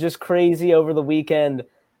yeah, it was just crazy over the weekend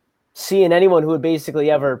seeing anyone who had basically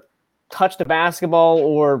ever touched a basketball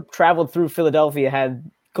or traveled through Philadelphia had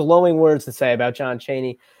glowing words to say about John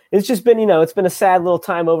Chaney. It's just been, it's been a sad little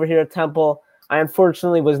time over here at Temple. I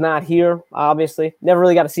unfortunately was not here, obviously. Never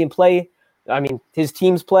really got to see him play. I mean, his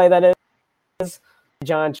teams play, that is.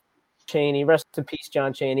 John Chaney. Rest in peace,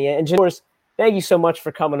 John Chaney. And, of course, thank you so much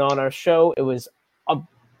for coming on our show. It was an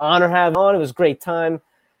honor having you on. It was a great time.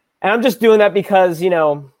 And I'm just doing that because, I'm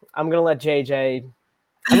going to let JJ –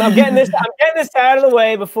 I'm getting this out of the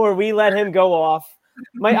way before we let him go off.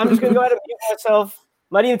 I'm just going to go ahead and mute myself.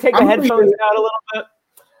 Might even take the headphones out a little bit.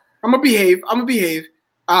 I'm gonna behave.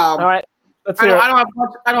 All right. I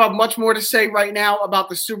don't have much more to say right now about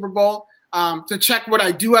the Super Bowl. To check what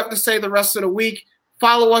I do have to say the rest of the week,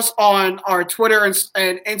 follow us on our Twitter and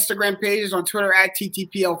Instagram pages. On Twitter at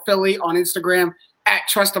TTPL Philly, on Instagram at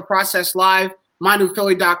Trust the Process Live,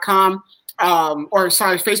 mynewphilly.com,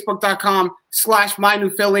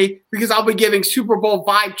 Facebook.com/mynewphilly, because I'll be giving Super Bowl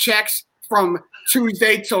vibe checks from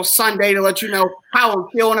Tuesday till Sunday to let you know how I'm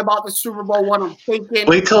feeling about the Super Bowl, what I'm thinking.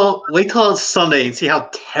 Wait till it's Sunday and see how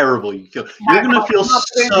terrible you feel. You're gonna feel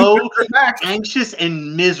so anxious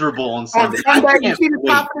and miserable on Sunday. On Sunday, you see the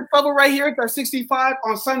confidence level right here at 65.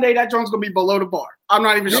 On Sunday, that joint's gonna be below the bar. I'm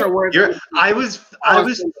not even sure where it's going. I was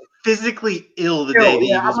physically ill the day the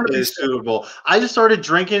Eagles played the Super Bowl. I just started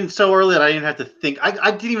drinking so early that I didn't have to think. I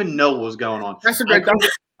didn't even know what was going on. That's a great.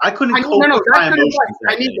 I couldn't cope with my emotions.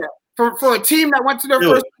 I need that. For a team that went to their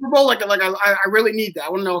first Super Bowl, I really need that. I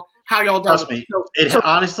want to know how y'all done. Trust me.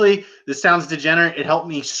 Honestly, this sounds degenerate. It helped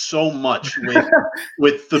me so much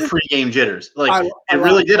with the pregame jitters. It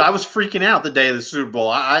really did. I was freaking out the day of the Super Bowl.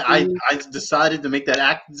 I decided to make that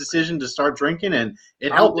active decision to start drinking, and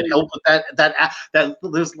it helped. It helped with that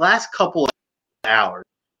those last couple of hours.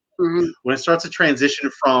 Mm-hmm. When it starts to transition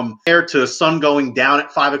from there to sun going down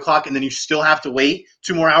at 5 o'clock, and then you still have to wait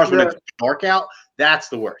 2 more hours when it's dark out. That's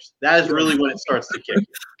the worst. That is really when it starts to kick.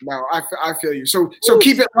 No, I feel you. So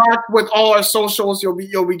keep it locked with all our socials. You'll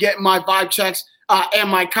be getting my vibe checks and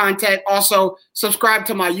my content. Also, subscribe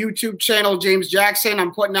to my YouTube channel, James Jackson.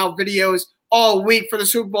 I'm putting out videos all week for the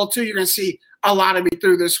Super Bowl too. You're gonna see a lot of me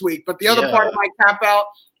through this week. But the other part of my tap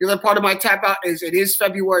out is it is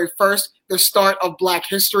February 1st, the start of Black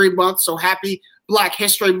History Month. So happy Black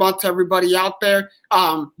History Month to everybody out there.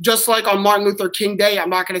 Just like on Martin Luther King Day,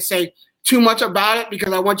 I'm not gonna say too much about it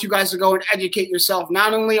because I want you guys to go and educate yourself,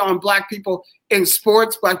 not only on Black people in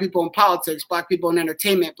sports, Black people in politics, Black people in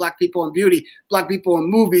entertainment, Black people in beauty, Black people in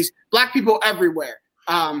movies, Black people everywhere.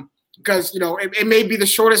 Because, it may be the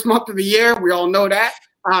shortest month of the year. We all know that.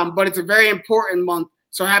 But it's a very important month.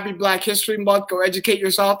 So happy Black History Month. Go educate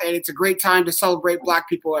yourself. And it's a great time to celebrate Black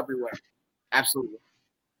people everywhere. Absolutely.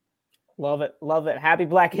 Love it. Love it. Happy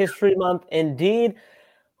Black History Month. Indeed.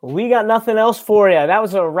 We got nothing else for you. That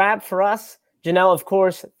was a wrap for us. Janelle, of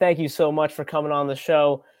course, thank you so much for coming on the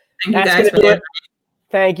show. Thank you guys for that.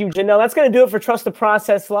 Thank you, Janelle. That's going to do it for Trust the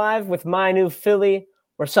Process Live with My New Philly,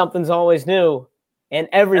 where something's always new and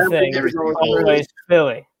everything is always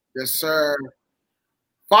Philly. Yes, sir.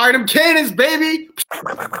 Fire them cannons, baby.